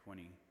by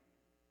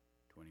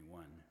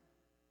 2021.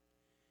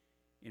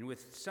 And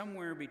with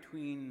somewhere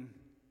between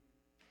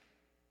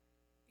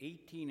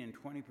 18 and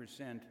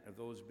 20% of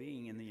those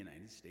being in the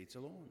United States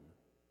alone.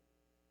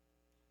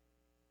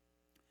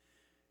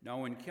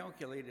 Now, when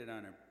calculated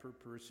on a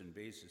per-person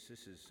basis,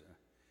 this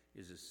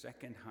is the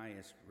second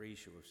highest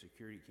ratio of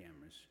security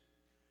cameras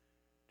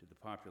to the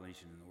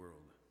population in the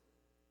world.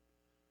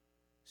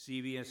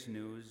 CBS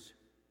News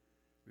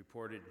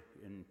reported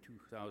in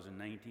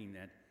 2019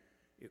 that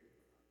the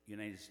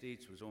United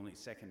States was only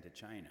second to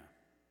China.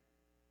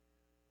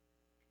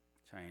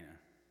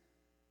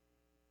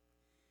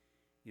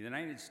 The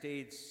United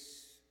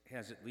States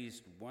has at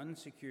least one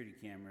security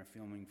camera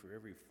filming for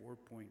every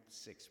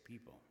 4.6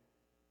 people,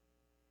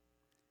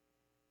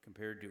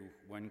 compared to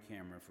one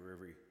camera for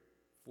every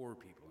 4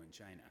 people in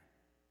China.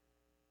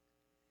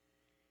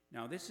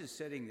 Now, this is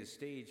setting the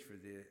stage for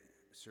the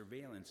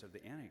surveillance of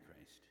the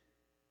Antichrist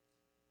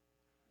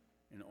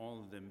and all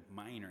of the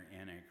minor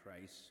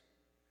Antichrists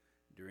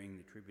during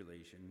the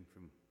tribulation,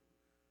 from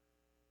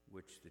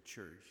which the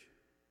church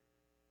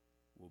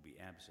will be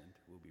absent,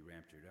 will be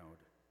raptured out.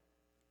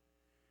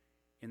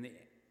 And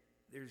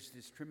there's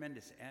this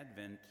tremendous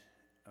advent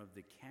of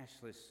the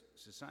cashless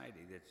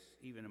society that's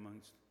even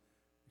amongst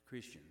the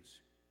Christians.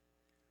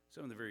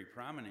 Some of the very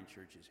prominent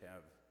churches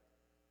have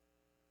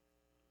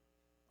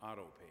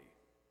auto pay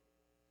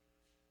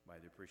by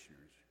their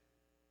parishioners,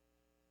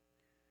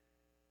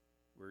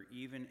 where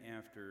even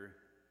after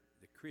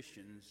the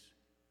Christians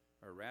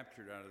are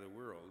raptured out of the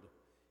world,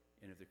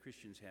 and if the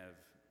Christians have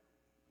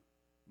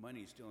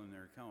money still in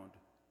their account,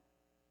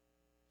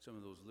 some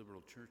of those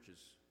liberal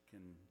churches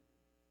can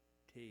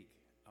take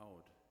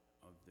out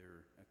of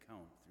their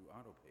account through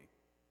auto pay.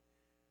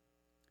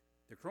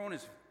 The corona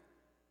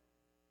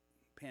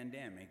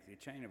pandemic, the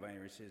China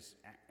virus, has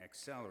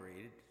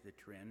accelerated the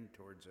trend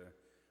towards a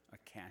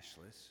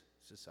cashless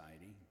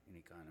society and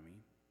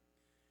economy.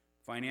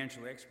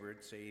 Financial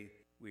experts say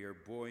we are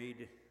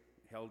buoyed,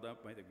 held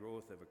up by the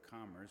growth of a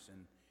commerce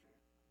and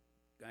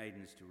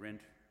guidance to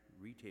rent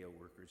retail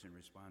workers in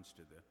response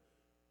to the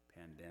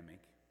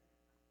pandemic,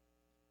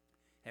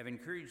 have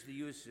encouraged the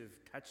use of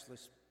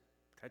touchless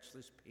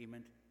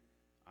payment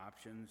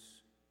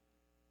options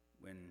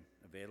when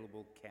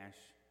available. Cash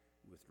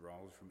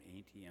withdrawals from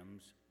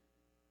ATMs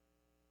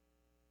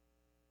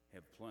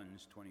have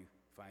plunged 25%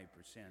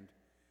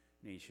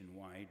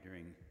 nationwide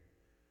during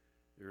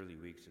the early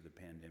weeks of the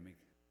pandemic.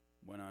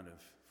 1 out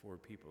of 4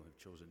 people have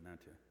chosen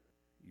not to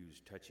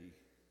use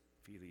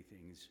touchy-feely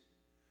things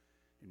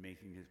in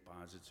making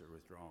deposits or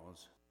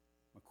withdrawals,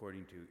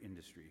 according to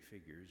industry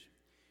figures.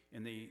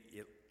 And the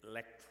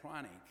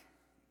electronic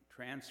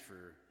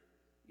transfer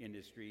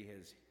industry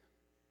has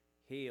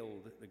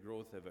hailed the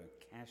growth of a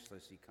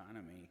cashless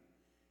economy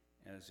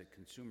as a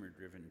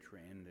consumer-driven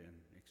trend and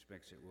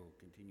expects it will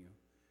continue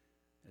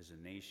as the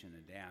nation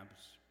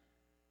adapts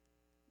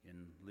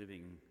in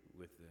living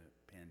with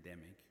the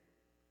pandemic.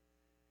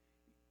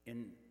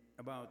 And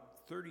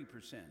about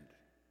 30%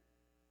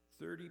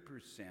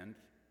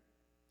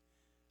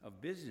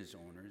 of business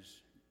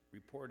owners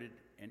reported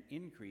an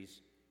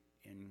increase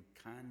in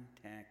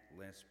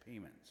contactless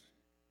payments.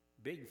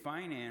 Big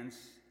finance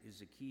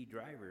is a key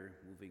driver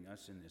moving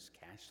us in this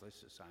cashless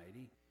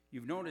society.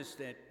 You've noticed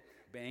that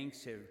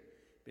banks have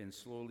been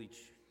slowly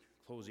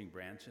closing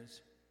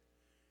branches.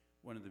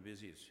 One of the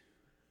busiest,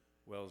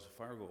 Wells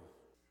Fargo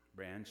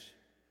branch,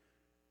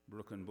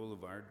 Brooklyn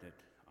Boulevard, that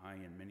I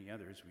and many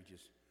others, we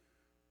just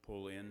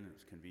pull in.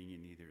 It's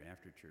convenient either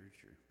after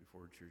church or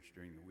before church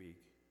during the week.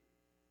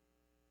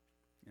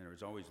 And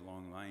there's always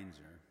long lines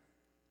there.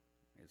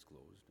 It's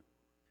closed.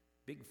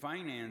 Big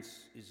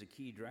finance is a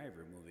key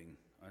driver moving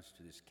us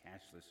to this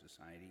cashless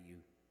society. You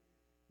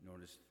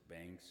notice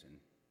banks and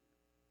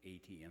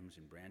ATMs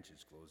and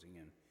branches closing,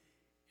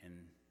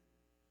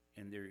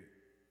 and they're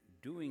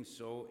doing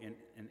so in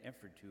an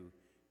effort to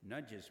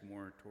nudge us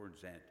more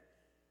towards that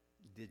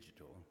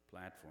digital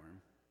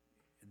platform.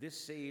 This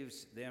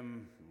saves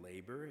them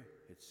labor.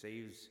 It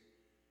saves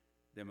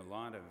them a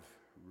lot of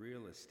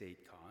real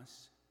estate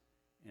costs,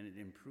 and it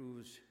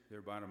improves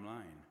their bottom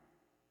line.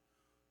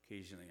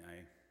 Occasionally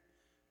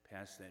I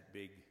pass that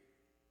big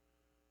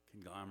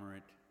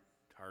conglomerate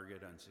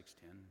Target on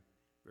 610.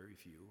 Very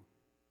few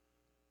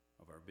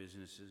of our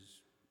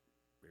businesses,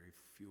 very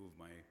few of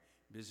my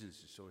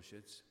business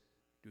associates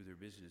do their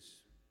business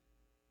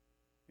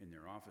in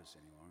their office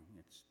any longer.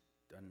 It's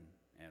done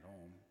at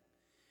home.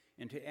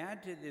 And to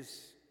add to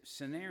this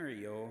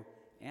scenario,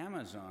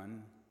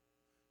 Amazon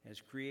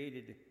has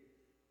created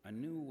a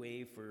new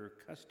way for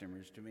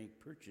customers to make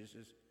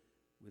purchases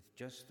with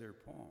just their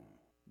palm.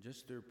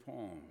 Just their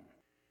palm.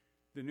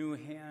 The new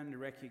hand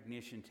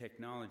recognition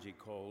technology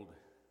called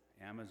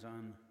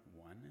Amazon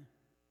One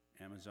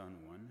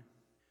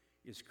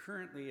is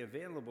currently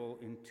available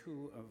in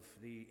 2 of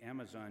the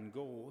Amazon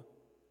Go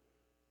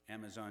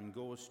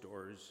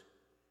stores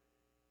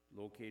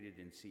located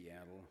in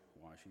Seattle,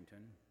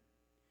 Washington.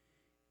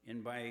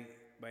 And by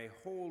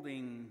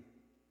holding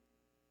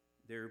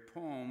their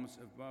palms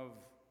above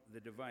the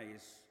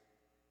device,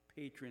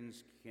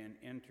 patrons can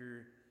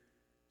enter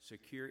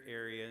secure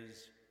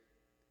areas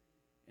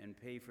and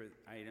pay for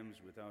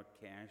items without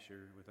cash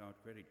or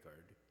without credit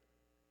card.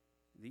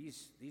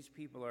 These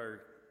people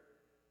are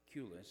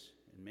clueless,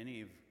 and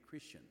many of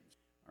Christians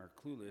are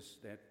clueless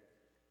that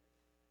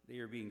they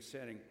are being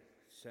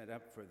set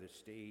up for the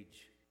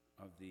stage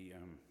of the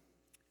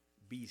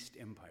beast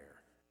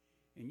empire.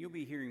 And you'll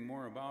be hearing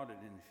more about it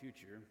in the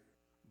future,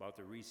 about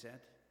the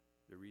reset,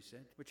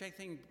 which I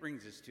think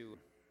brings us to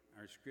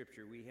our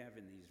scripture. We have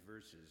in these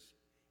verses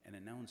an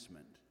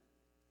announcement,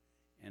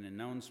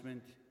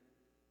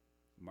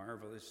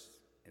 marvelous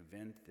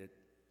event that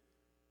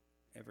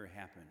ever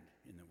happened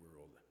in the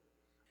world.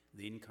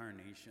 The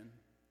incarnation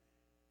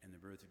and the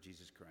birth of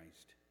Jesus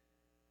Christ.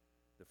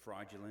 The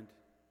fraudulent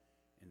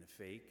and the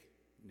fake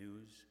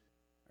news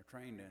are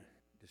trying to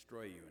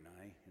destroy you and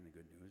I in the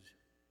good news,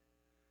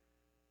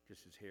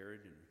 just as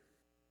Herod and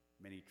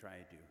many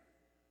tried to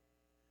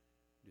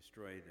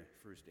destroy the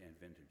first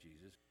advent of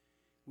Jesus.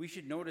 We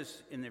should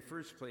notice in the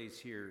first place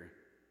here,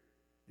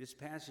 this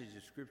passage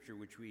of Scripture,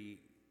 which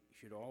we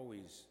should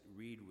always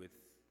read with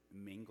a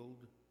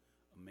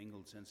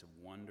mingled sense of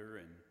wonder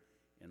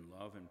and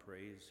love and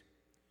praise.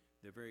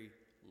 The very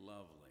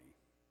lovely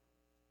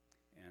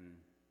and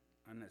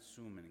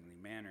unassumingly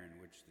manner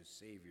in which the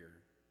Savior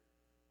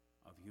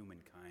of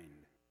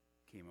humankind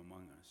came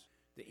among us.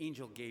 The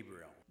angel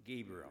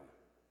Gabriel,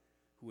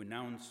 who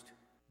announced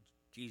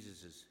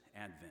Jesus'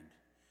 advent,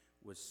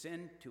 was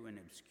sent to an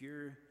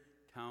obscure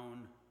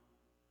town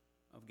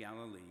of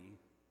Galilee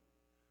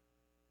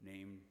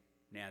named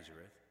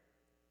Nazareth.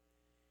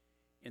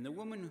 And the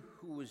woman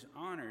who was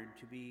honored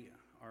to be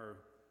our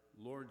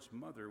Lord's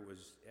mother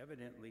was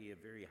evidently a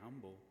very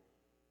humble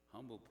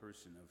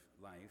person of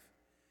life.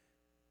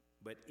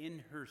 But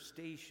in her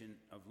station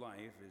of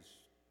life, as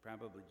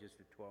probably just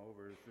a 12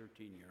 or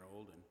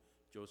 13-year-old, and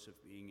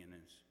Joseph being in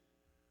his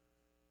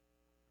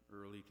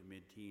early to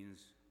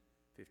mid-teens,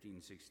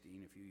 15,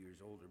 16, a few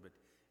years older. But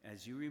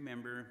as you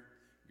remember,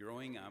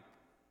 growing up,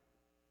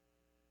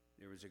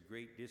 there was a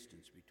great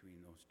distance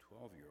between those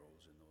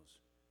 12-year-olds and those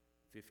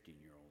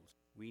 15-year-olds.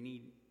 We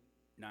need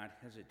not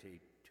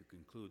hesitate to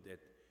conclude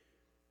that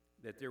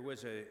there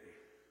was a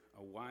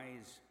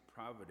wise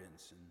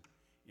providence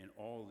in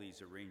all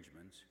these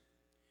arrangements.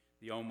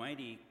 The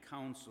Almighty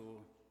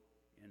Counsel,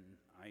 and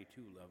I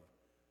too love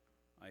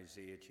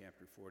Isaiah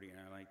chapter 40, and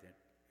I like that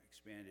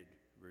expanded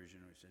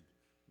version where it said,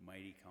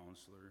 Mighty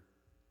Counselor,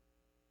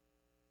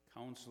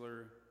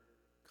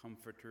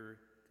 Comforter,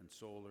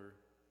 Consoler,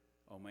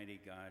 Almighty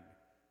God,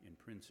 and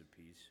Prince of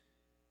Peace.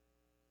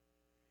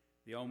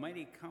 The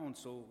Almighty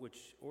Counsel,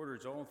 which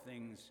orders all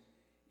things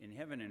in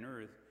heaven and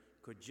earth,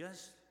 could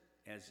just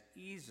as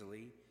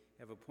easily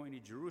have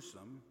appointed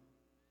Jerusalem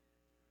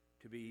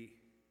to be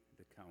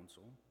the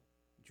council,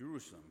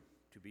 Jerusalem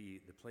to be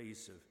the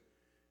place of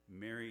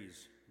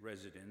Mary's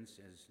residence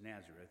as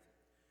Nazareth,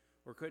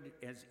 or could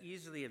as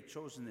easily have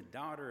chosen the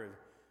daughter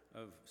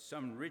of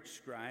some rich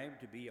scribe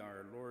to be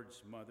our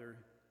Lord's mother.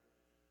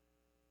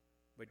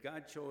 But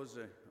God chose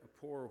a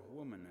poor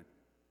woman, a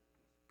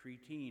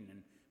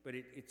preteen, but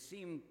it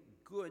seemed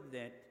good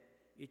that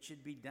it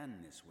should be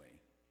done this way.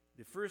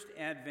 The first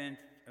advent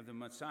of the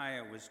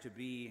Messiah was to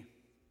be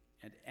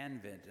an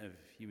advent of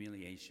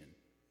humiliation,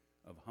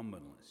 of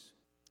humbleness.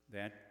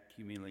 That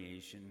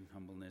humiliation,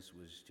 humbleness,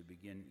 was to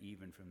begin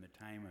even from the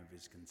time of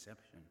his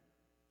conception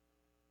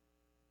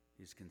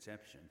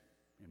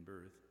and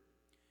birth.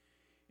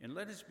 And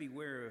let us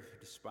beware of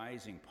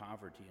despising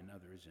poverty in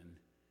others and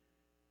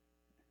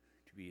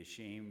to be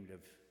ashamed of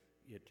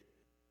it.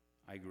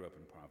 I grew up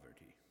in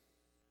poverty.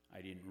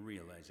 I didn't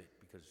realize it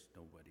because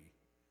nobody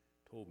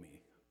told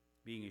me.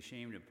 Being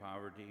ashamed of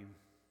poverty,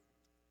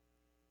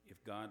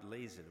 if God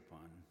lays it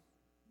upon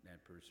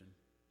that person.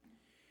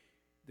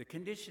 The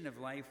condition of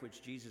life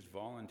which Jesus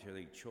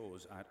voluntarily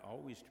chose ought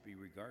always to be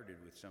regarded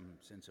with some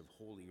sense of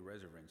holy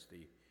reverence.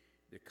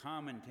 The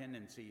common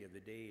tendency of the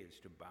day is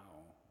to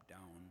bow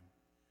down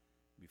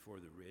before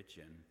the rich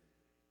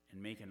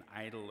and make an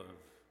idol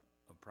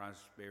of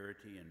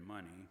prosperity and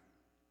money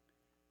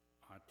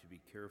ought to be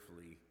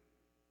carefully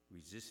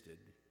resisted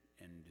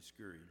and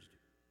discouraged.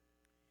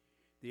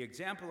 The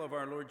example of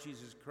our Lord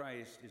Jesus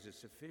Christ is a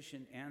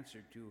sufficient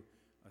answer to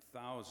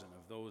 1,000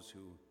 of those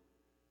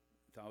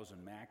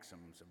 1,000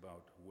 maxims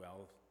about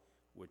wealth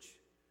which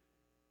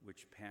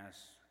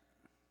pass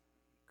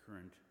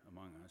current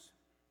among us.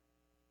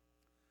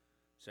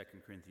 2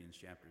 Corinthians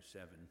chapter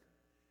 7,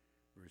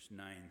 verse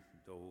 9,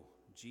 though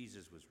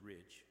Jesus was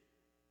rich,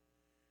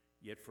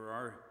 yet for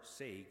our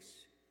sakes,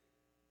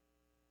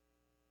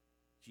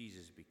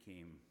 Jesus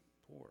became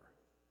poor.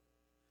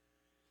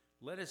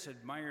 Let us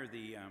admire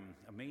the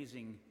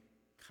amazing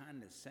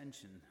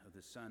condescension of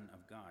the Son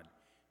of God.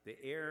 The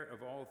heir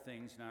of all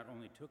things not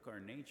only took our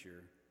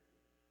nature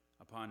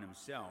upon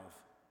himself,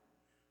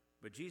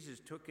 but Jesus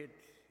took it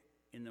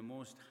in the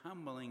most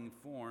humbling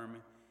form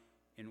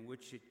in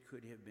which it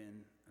could have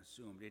been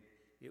assumed.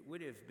 It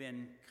would have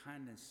been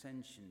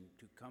condescension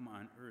to come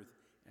on earth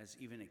as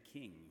even a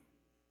king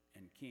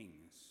and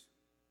kings.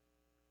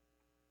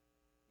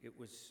 It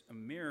was a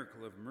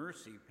miracle of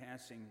mercy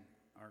passing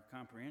our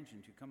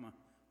comprehension to come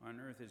on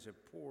earth as a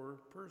poor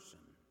person,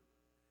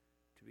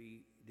 to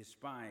be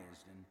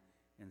despised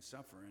and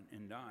suffer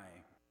and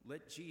die.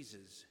 Let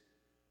Jesus'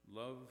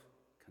 love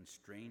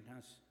constrain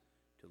us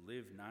to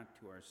live not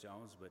to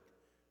ourselves, but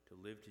to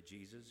live to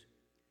Jesus.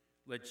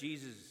 Let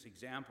Jesus'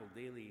 example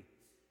daily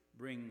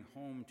bring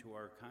home to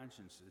our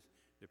consciences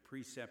the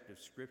precept of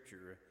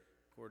Scripture,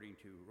 according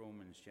to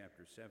Romans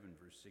chapter 7,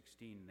 verse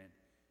 16, that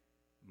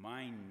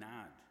mind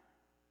not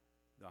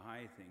the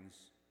high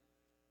things,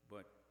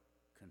 but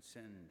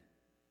consend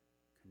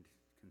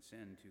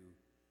to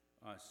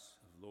us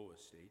of low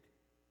estate.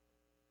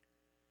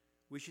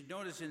 We should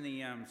notice in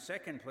the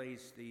second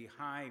place the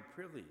high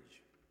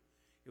privilege.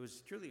 It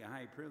was truly a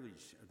high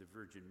privilege of the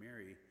Virgin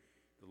Mary,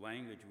 the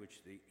language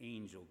which the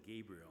angel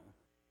Gabriel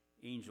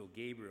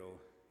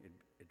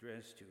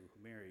addressed to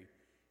Mary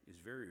is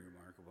very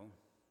remarkable.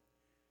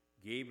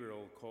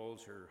 Gabriel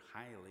calls her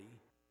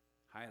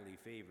highly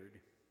favored.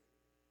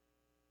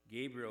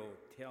 Gabriel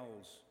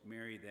tells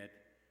Mary that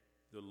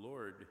the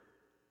Lord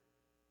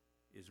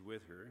is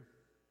with her.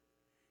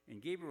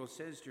 And Gabriel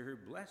says to her,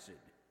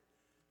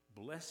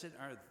 Blessed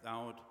art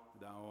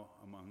thou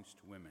amongst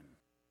women.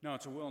 Now,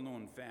 it's a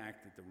well-known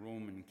fact that the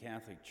Roman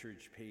Catholic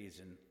Church pays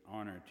an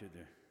honor to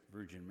the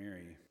Virgin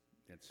Mary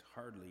that's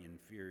hardly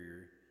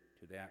inferior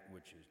to that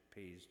which it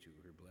pays to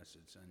her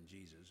blessed Son,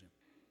 Jesus.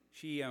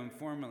 She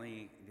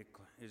formally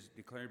is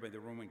declared by the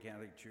Roman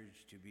Catholic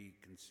Church to be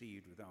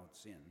conceived without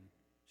sin.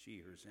 She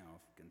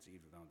herself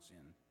conceived without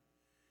sin.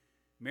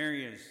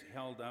 Mary is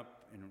held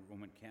up in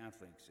Roman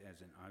Catholics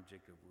as an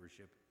object of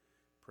worship,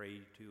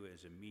 prayed to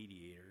as a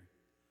mediator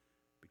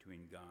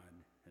between God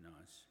and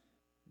us,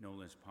 no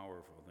less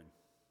powerful than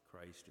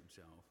Christ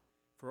himself.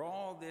 For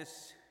all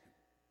this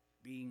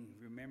being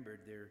remembered,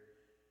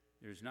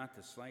 there's not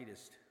the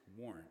slightest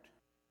warrant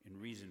in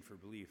reason for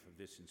belief of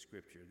this in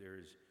Scripture. There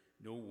is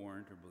no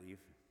warrant or belief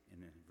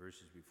in the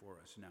verses before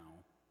us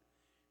now.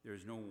 There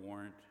is no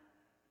warrant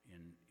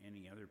in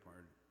any other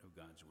part of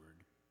God's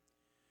Word.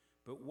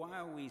 But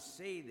while we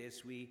say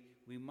this, we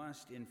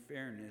must, in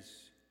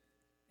fairness,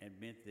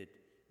 admit that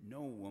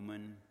no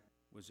woman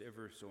was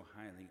ever so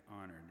highly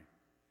honored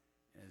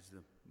as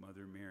the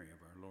Mother Mary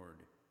of our Lord.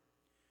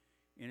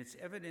 And it's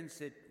evidence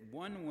that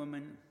one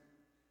woman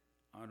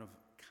out of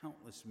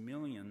countless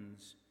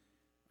millions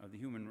of the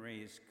human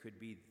race could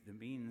be the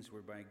means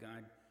whereby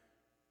God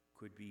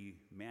could be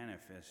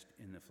manifest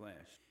in the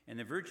flesh. And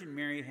the Virgin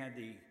Mary had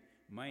the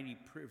mighty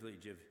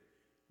privilege of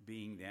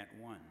being that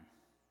one.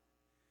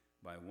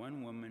 By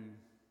one woman,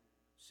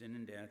 sin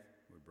and death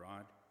were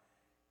brought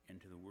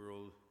into the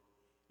world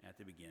at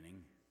the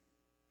beginning.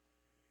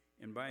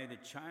 And by the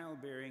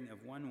childbearing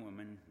of one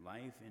woman,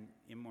 life and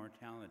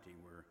immortality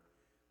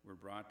were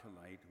brought to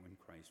light when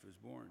Christ was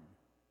born.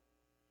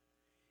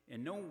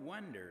 And no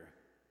wonder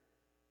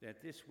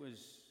that this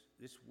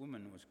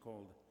woman was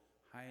called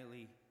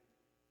highly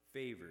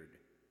favored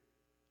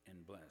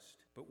and blessed.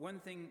 But one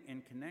thing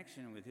in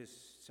connection with this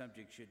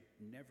subject should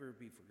never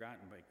be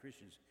forgotten by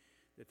Christians,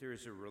 that there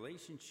is a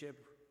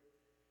relationship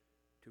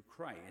to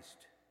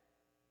Christ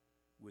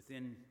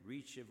within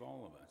reach of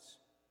all of us.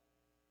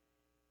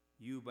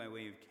 You by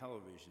way of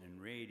television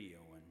and radio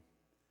and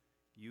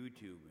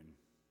YouTube and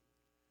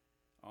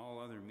all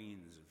other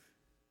means of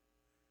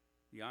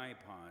the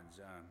iPods.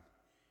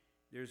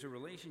 There's a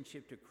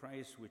relationship to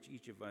Christ which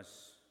each of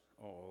us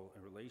all,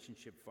 a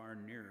relationship far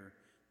nearer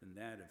than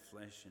that of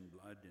flesh and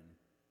blood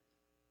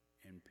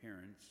and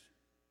parents.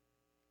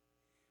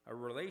 A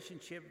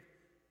relationship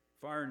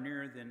far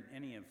nearer than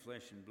any of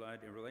flesh and blood,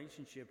 a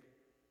relationship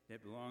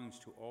that belongs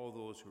to all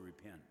those who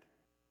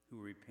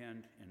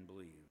repent and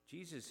believe.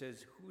 Jesus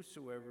says,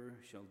 whosoever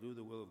shall do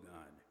the will of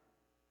God,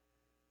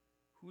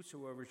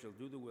 whosoever shall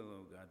do the will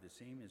of God, the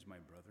same is my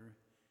brother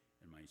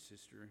and my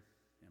sister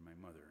and my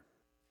mother.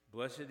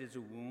 Blessed is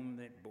the womb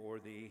that bore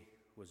thee,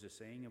 was a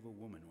saying of a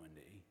woman one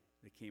day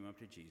that came up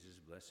to Jesus.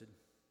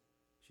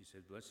 She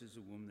said, blessed is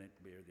the womb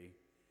that bare thee,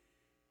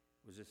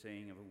 was a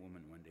saying of a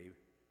woman one day.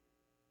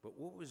 But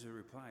what was the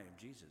reply of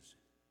Jesus?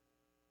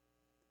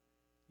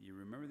 You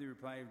remember the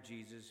reply of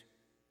Jesus?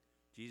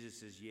 Jesus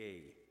says,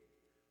 yea,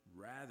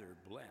 rather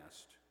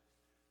blessed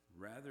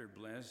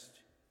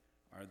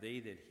are they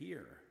that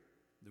hear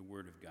the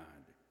word of God,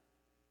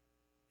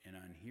 and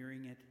on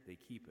hearing it, they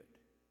keep it.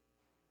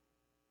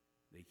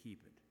 They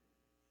keep it.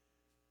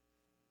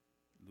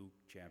 Luke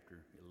chapter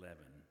 11,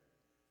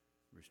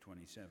 verse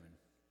 27.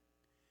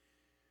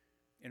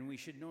 And we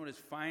should notice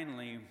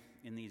finally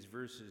in these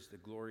verses the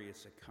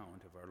glorious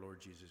account of our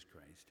Lord Jesus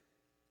Christ,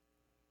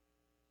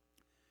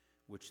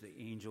 which the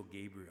angel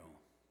Gabriel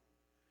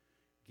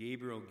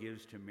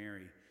gives to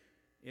Mary.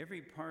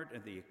 Every part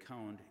of the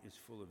account is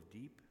full of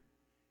deep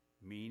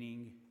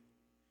meaning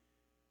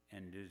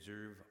and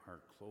deserve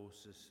our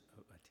closest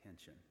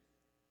attention.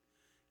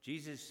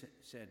 Jesus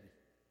said,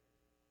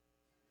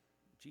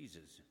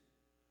 Jesus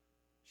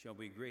shall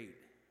be great,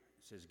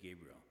 says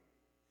Gabriel.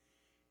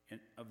 And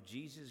of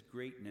Jesus'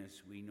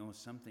 greatness, we know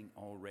something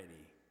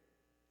already.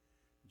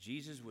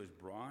 Jesus was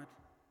brought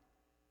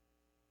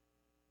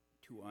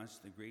to us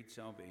the great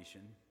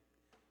salvation.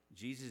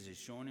 Jesus has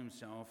shown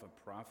himself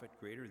a prophet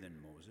greater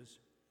than Moses.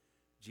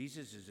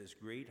 Jesus is this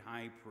great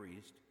high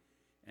priest,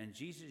 and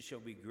Jesus shall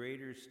be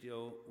greater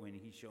still when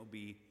he shall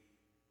be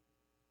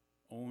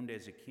owned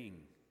as a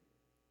king.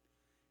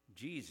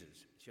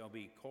 Jesus shall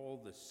be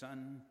called the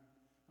Son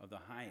of the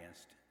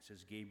Highest,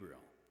 says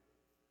Gabriel.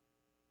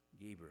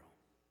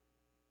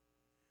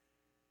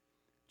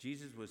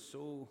 Jesus was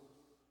so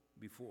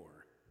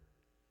before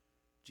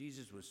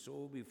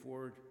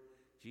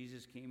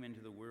Jesus came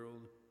into the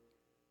world,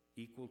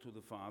 equal to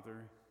the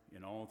Father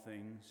in all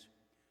things.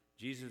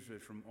 Jesus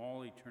was from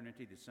all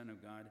eternity the Son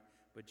of God,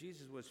 but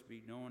Jesus was to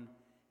be known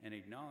and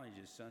acknowledged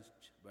as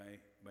such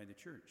by the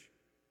church.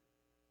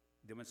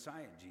 The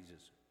Messiah,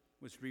 Jesus,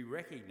 was to be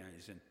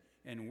recognized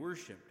and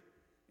worshiped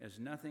as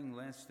nothing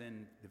less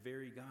than the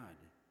very God.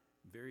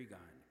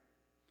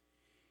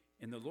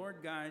 And the Lord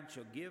God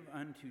shall give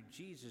unto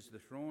Jesus the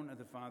throne of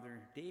the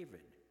father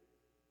David,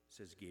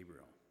 says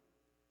Gabriel.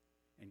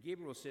 And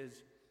Gabriel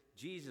says,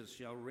 Jesus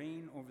shall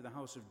reign over the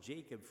house of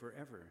Jacob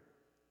forever.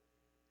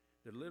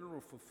 The literal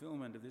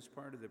fulfillment of this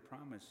part of the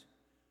promise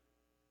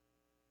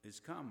is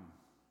come.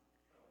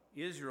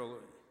 Israel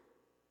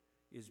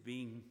is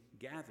being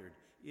gathered.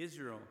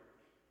 Israel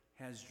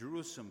has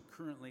Jerusalem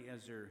currently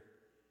as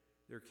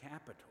their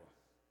capital.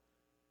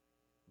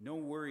 No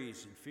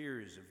worries and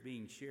fears of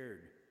being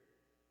shared.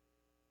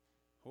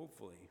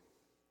 Hopefully,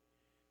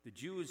 the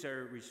Jews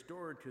are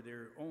restored to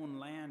their own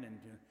land and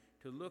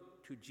to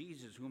look to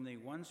Jesus, whom they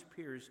once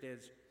pierced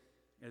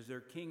as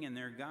their king and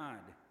their God.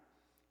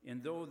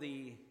 And though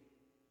the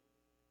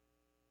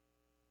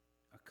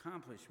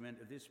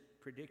accomplishment of this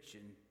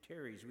prediction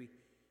tarries,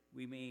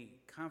 we may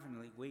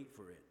confidently wait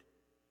for it.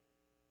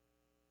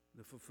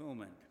 The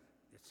fulfillment,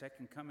 the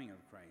second coming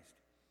of Christ,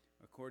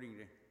 according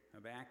to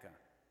Habakkuk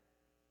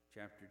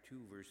chapter 2,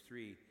 verse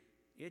 3,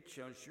 it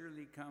shall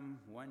surely come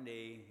one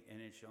day,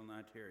 and it shall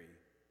not tarry.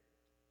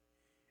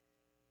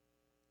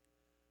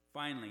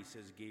 Finally,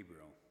 says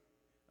Gabriel,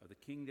 of the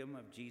kingdom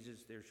of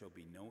Jesus there shall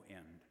be no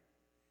end.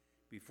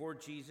 Before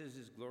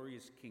Jesus'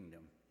 glorious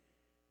kingdom,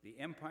 the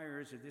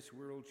empires of this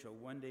world shall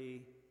one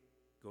day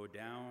go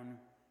down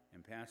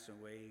and pass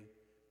away,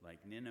 like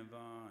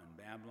Nineveh and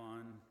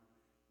Babylon,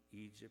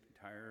 Egypt,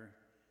 Tyre,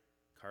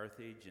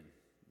 Carthage, and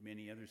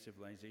many other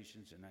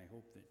civilizations, and I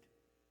hope that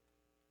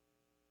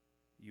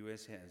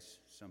U.S. has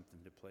something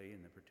to play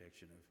in the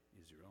protection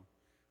of Israel.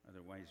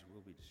 Otherwise,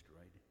 we'll be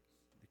destroyed.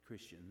 The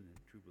Christian,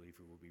 the true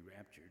believer, will be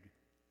raptured.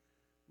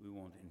 We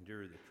won't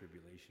endure the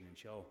tribulation and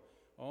shall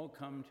all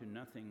come to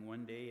nothing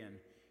one day,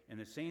 and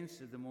the saints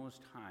of the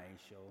Most High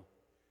shall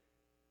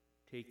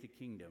take the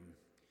kingdom.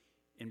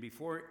 And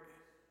before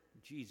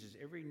Jesus,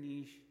 every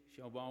knee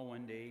shall bow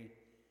one day,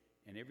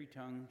 and every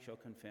tongue shall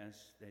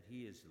confess that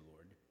he is the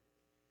Lord.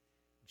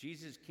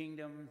 Jesus'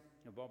 kingdom,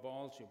 above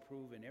all, shall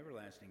prove an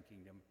everlasting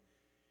kingdom,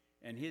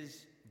 and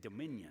his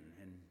dominion,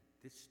 and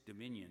this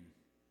dominion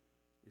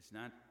is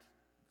not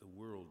the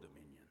world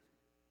dominion,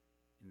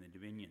 and the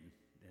dominion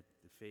that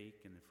the fake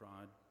and the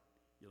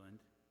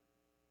fraudulent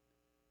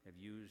have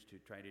used to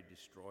try to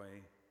destroy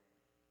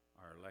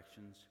our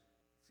elections.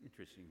 It's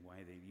interesting why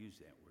they use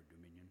that word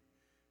dominion.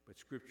 But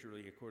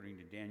scripturally, according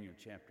to Daniel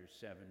chapter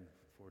 7,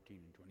 14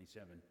 and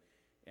 27,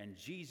 and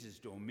Jesus'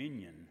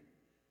 dominion,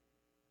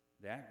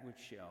 that which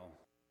shall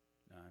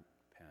not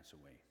pass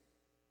away.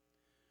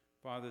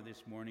 Father,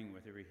 this morning,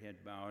 with every head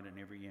bowed and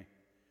every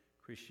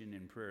Christian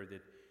in prayer,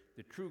 that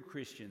the true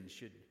Christians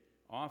should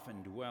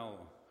often dwell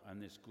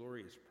on this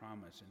glorious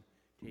promise and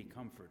take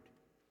comfort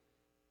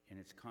in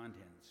its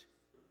contents.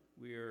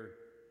 We are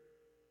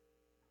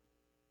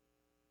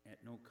at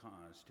no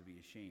cause to be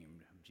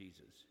ashamed of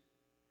Jesus.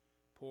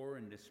 Poor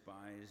and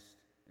despised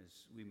as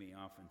we may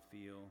often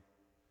feel,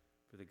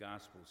 for the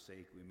gospel's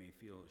sake, we may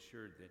feel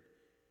assured that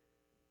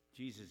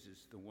Jesus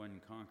is the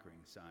one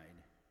conquering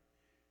side.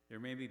 There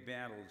may be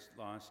battles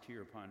lost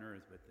here upon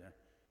earth, but the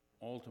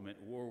ultimate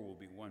war will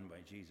be won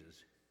by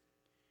Jesus.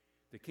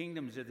 The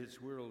kingdoms of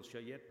this world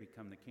shall yet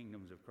become the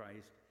kingdoms of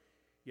Christ.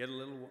 Yet a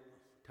little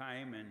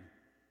time, and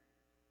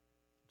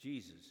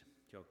Jesus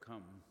shall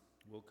come,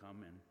 will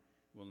come, and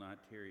will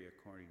not tarry,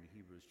 according to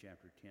Hebrews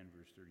chapter 10,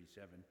 verse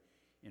 37.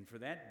 And for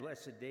that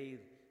blessed day,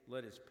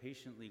 let us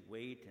patiently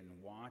wait and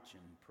watch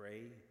and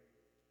pray.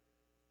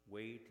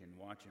 Wait and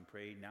watch and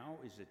pray. Now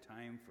is the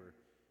time for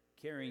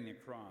carrying the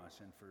cross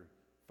and for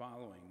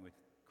following with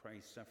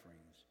Christ's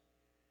sufferings.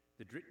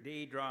 The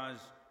day draws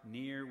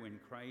near when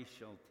Christ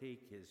shall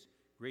take his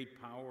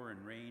great power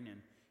and reign,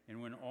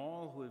 and when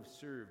all who have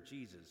served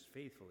Jesus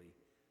faithfully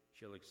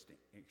shall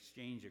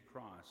exchange a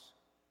cross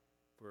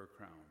for a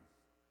crown.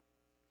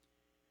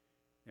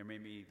 There may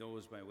be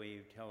those by way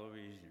of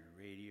television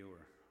or radio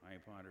or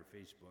iPod or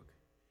Facebook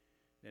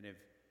that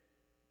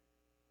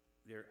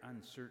they're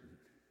uncertain.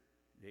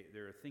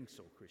 They're a think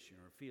so Christian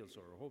or feel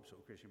so or hope so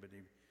Christian, but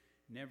they've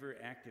never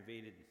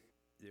activated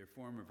their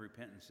form of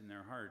repentance in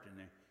their heart, and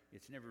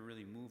it's never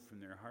really moved from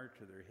their heart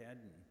to their head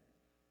and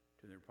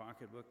to their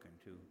pocketbook and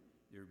to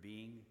their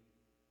being.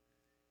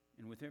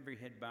 And with every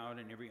head bowed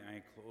and every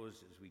eye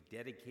closed, as we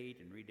dedicate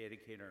and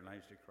rededicate our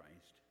lives to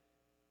Christ,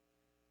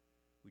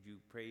 would you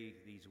pray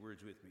these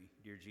words with me?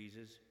 Dear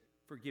Jesus,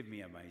 forgive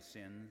me of my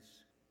sins.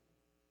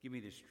 Give me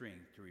the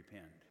strength to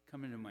repent.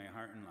 Come into my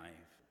heart and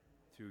life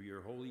through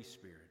your Holy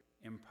Spirit.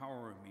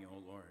 Empower me, O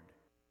Lord,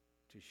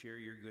 to share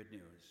your good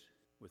news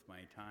with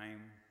my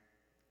time,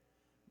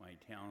 my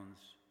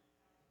talents,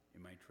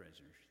 and my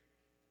treasures.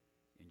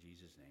 In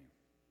Jesus' name,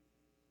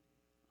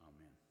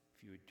 amen.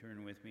 If you would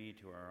turn with me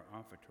to our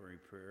offertory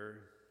prayer,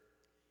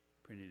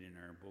 printed in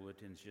our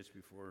bulletins just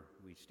before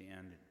we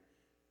stand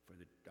for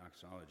the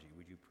doxology,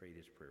 would you pray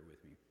this prayer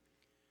with me?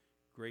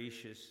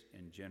 Gracious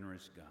and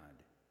generous God,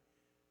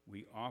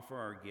 we offer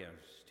our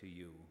gifts to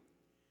you,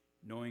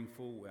 knowing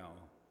full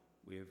well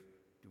we have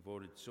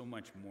devoted so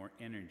much more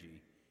energy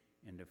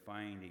into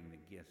finding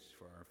the gifts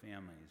for our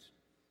families,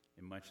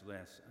 and much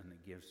less on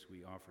the gifts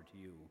we offer to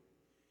you.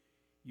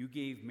 You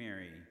gave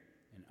Mary,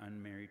 an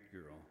unmarried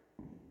girl,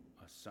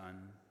 a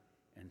son,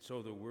 and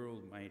so the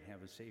world might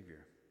have a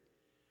Savior.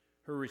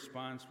 Her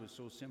response was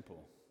so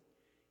simple.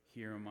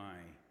 Here am I,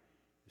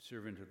 the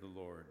servant of the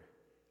Lord.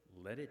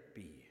 Let it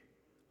be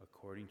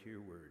according to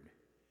your word.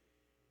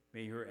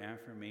 May her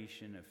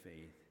affirmation of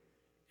faith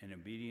and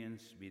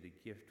obedience be the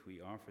gift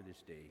we offer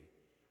this day.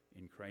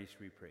 In Christ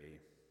we pray.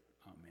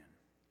 Amen.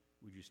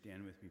 Would you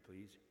stand with me,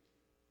 please?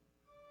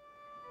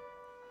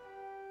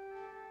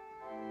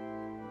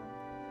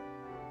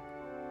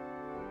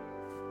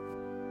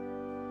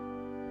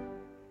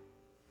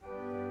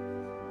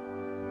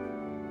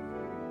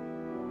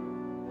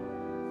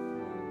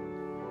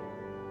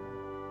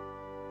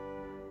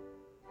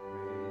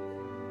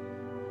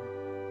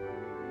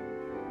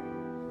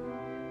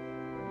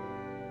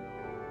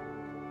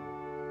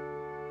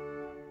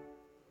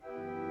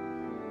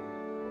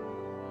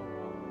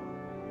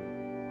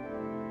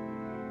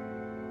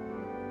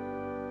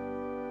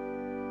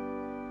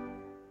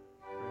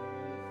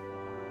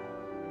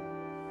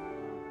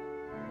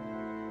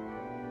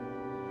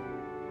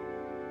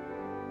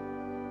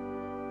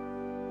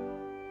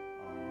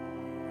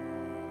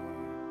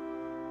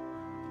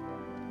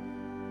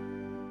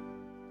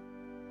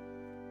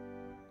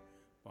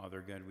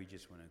 Father God, we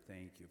just want to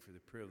thank you for the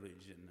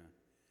privilege and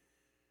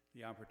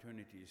the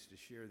opportunities to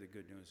share the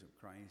good news of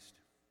Christ.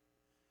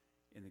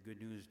 And the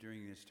good news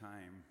during this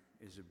time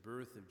is the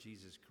birth of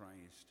Jesus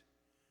Christ,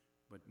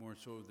 but more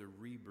so the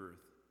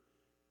rebirth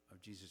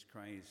of Jesus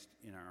Christ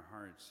in our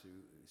hearts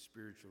through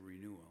spiritual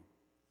renewal.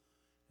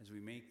 As we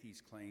make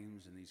these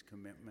claims and these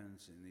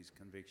commitments and these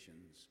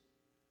convictions,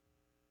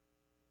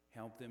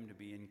 help them to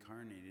be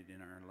incarnated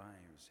in our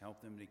lives.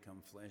 Help them to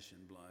become flesh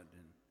and blood,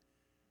 and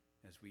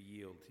as we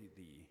yield to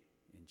thee,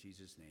 in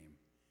Jesus' name,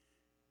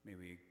 may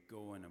we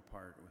go and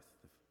impart with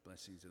the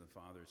blessings of the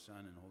Father,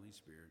 Son, and Holy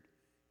Spirit.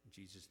 In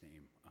Jesus'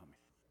 name, amen.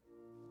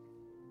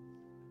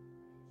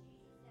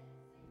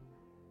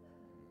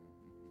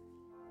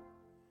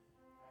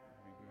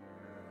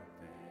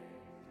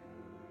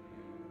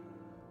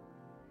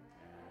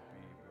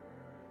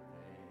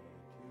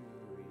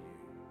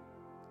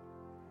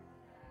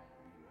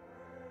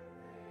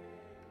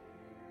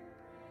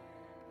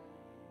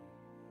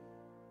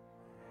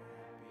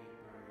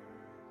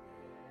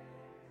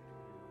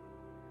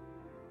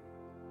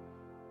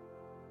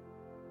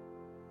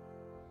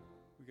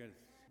 We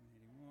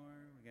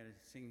got to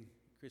sing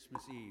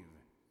Christmas Eve.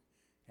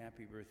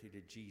 Happy birthday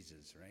to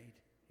Jesus, right?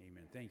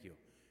 Amen. Thank you.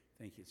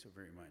 Thank you so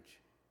very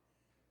much.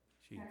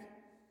 Okay.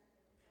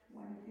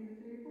 1,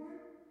 2, 3, 4.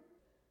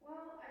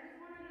 Well, I just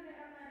wanted to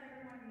let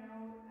everyone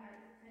know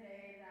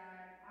today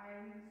that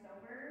I'm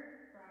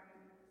sober from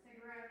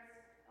cigarettes,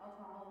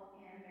 alcohol,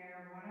 and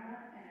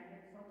marijuana, and I've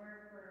been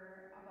sober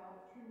for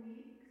about 2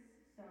 weeks.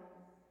 So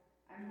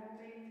I'm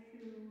hoping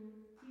to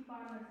keep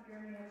on this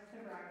journey of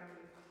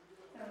sobriety.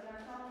 So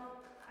that's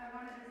all I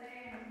wanted to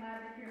say, and I'm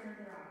glad the cameras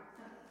are on.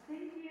 So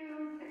thank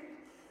you.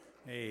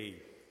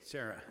 Hey,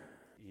 Sarah.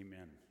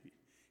 Amen.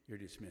 You're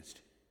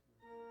dismissed.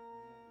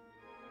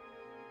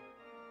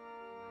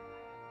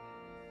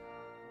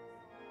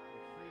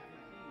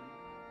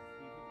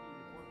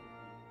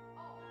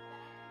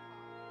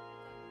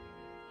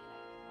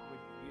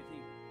 Do you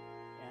think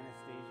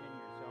Anastasia and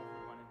yourself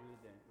would want to do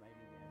the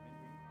lighting the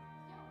inventory?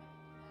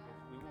 Because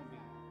we won't be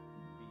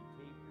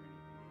taped or anything.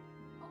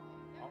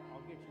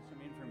 I'll get you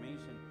some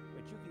information,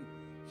 but you can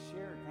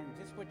share kind of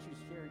just what you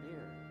shared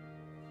here.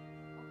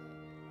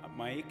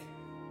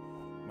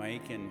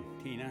 Mike and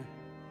Tina,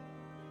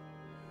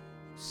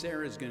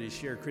 Sarah's going to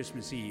share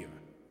Christmas Eve.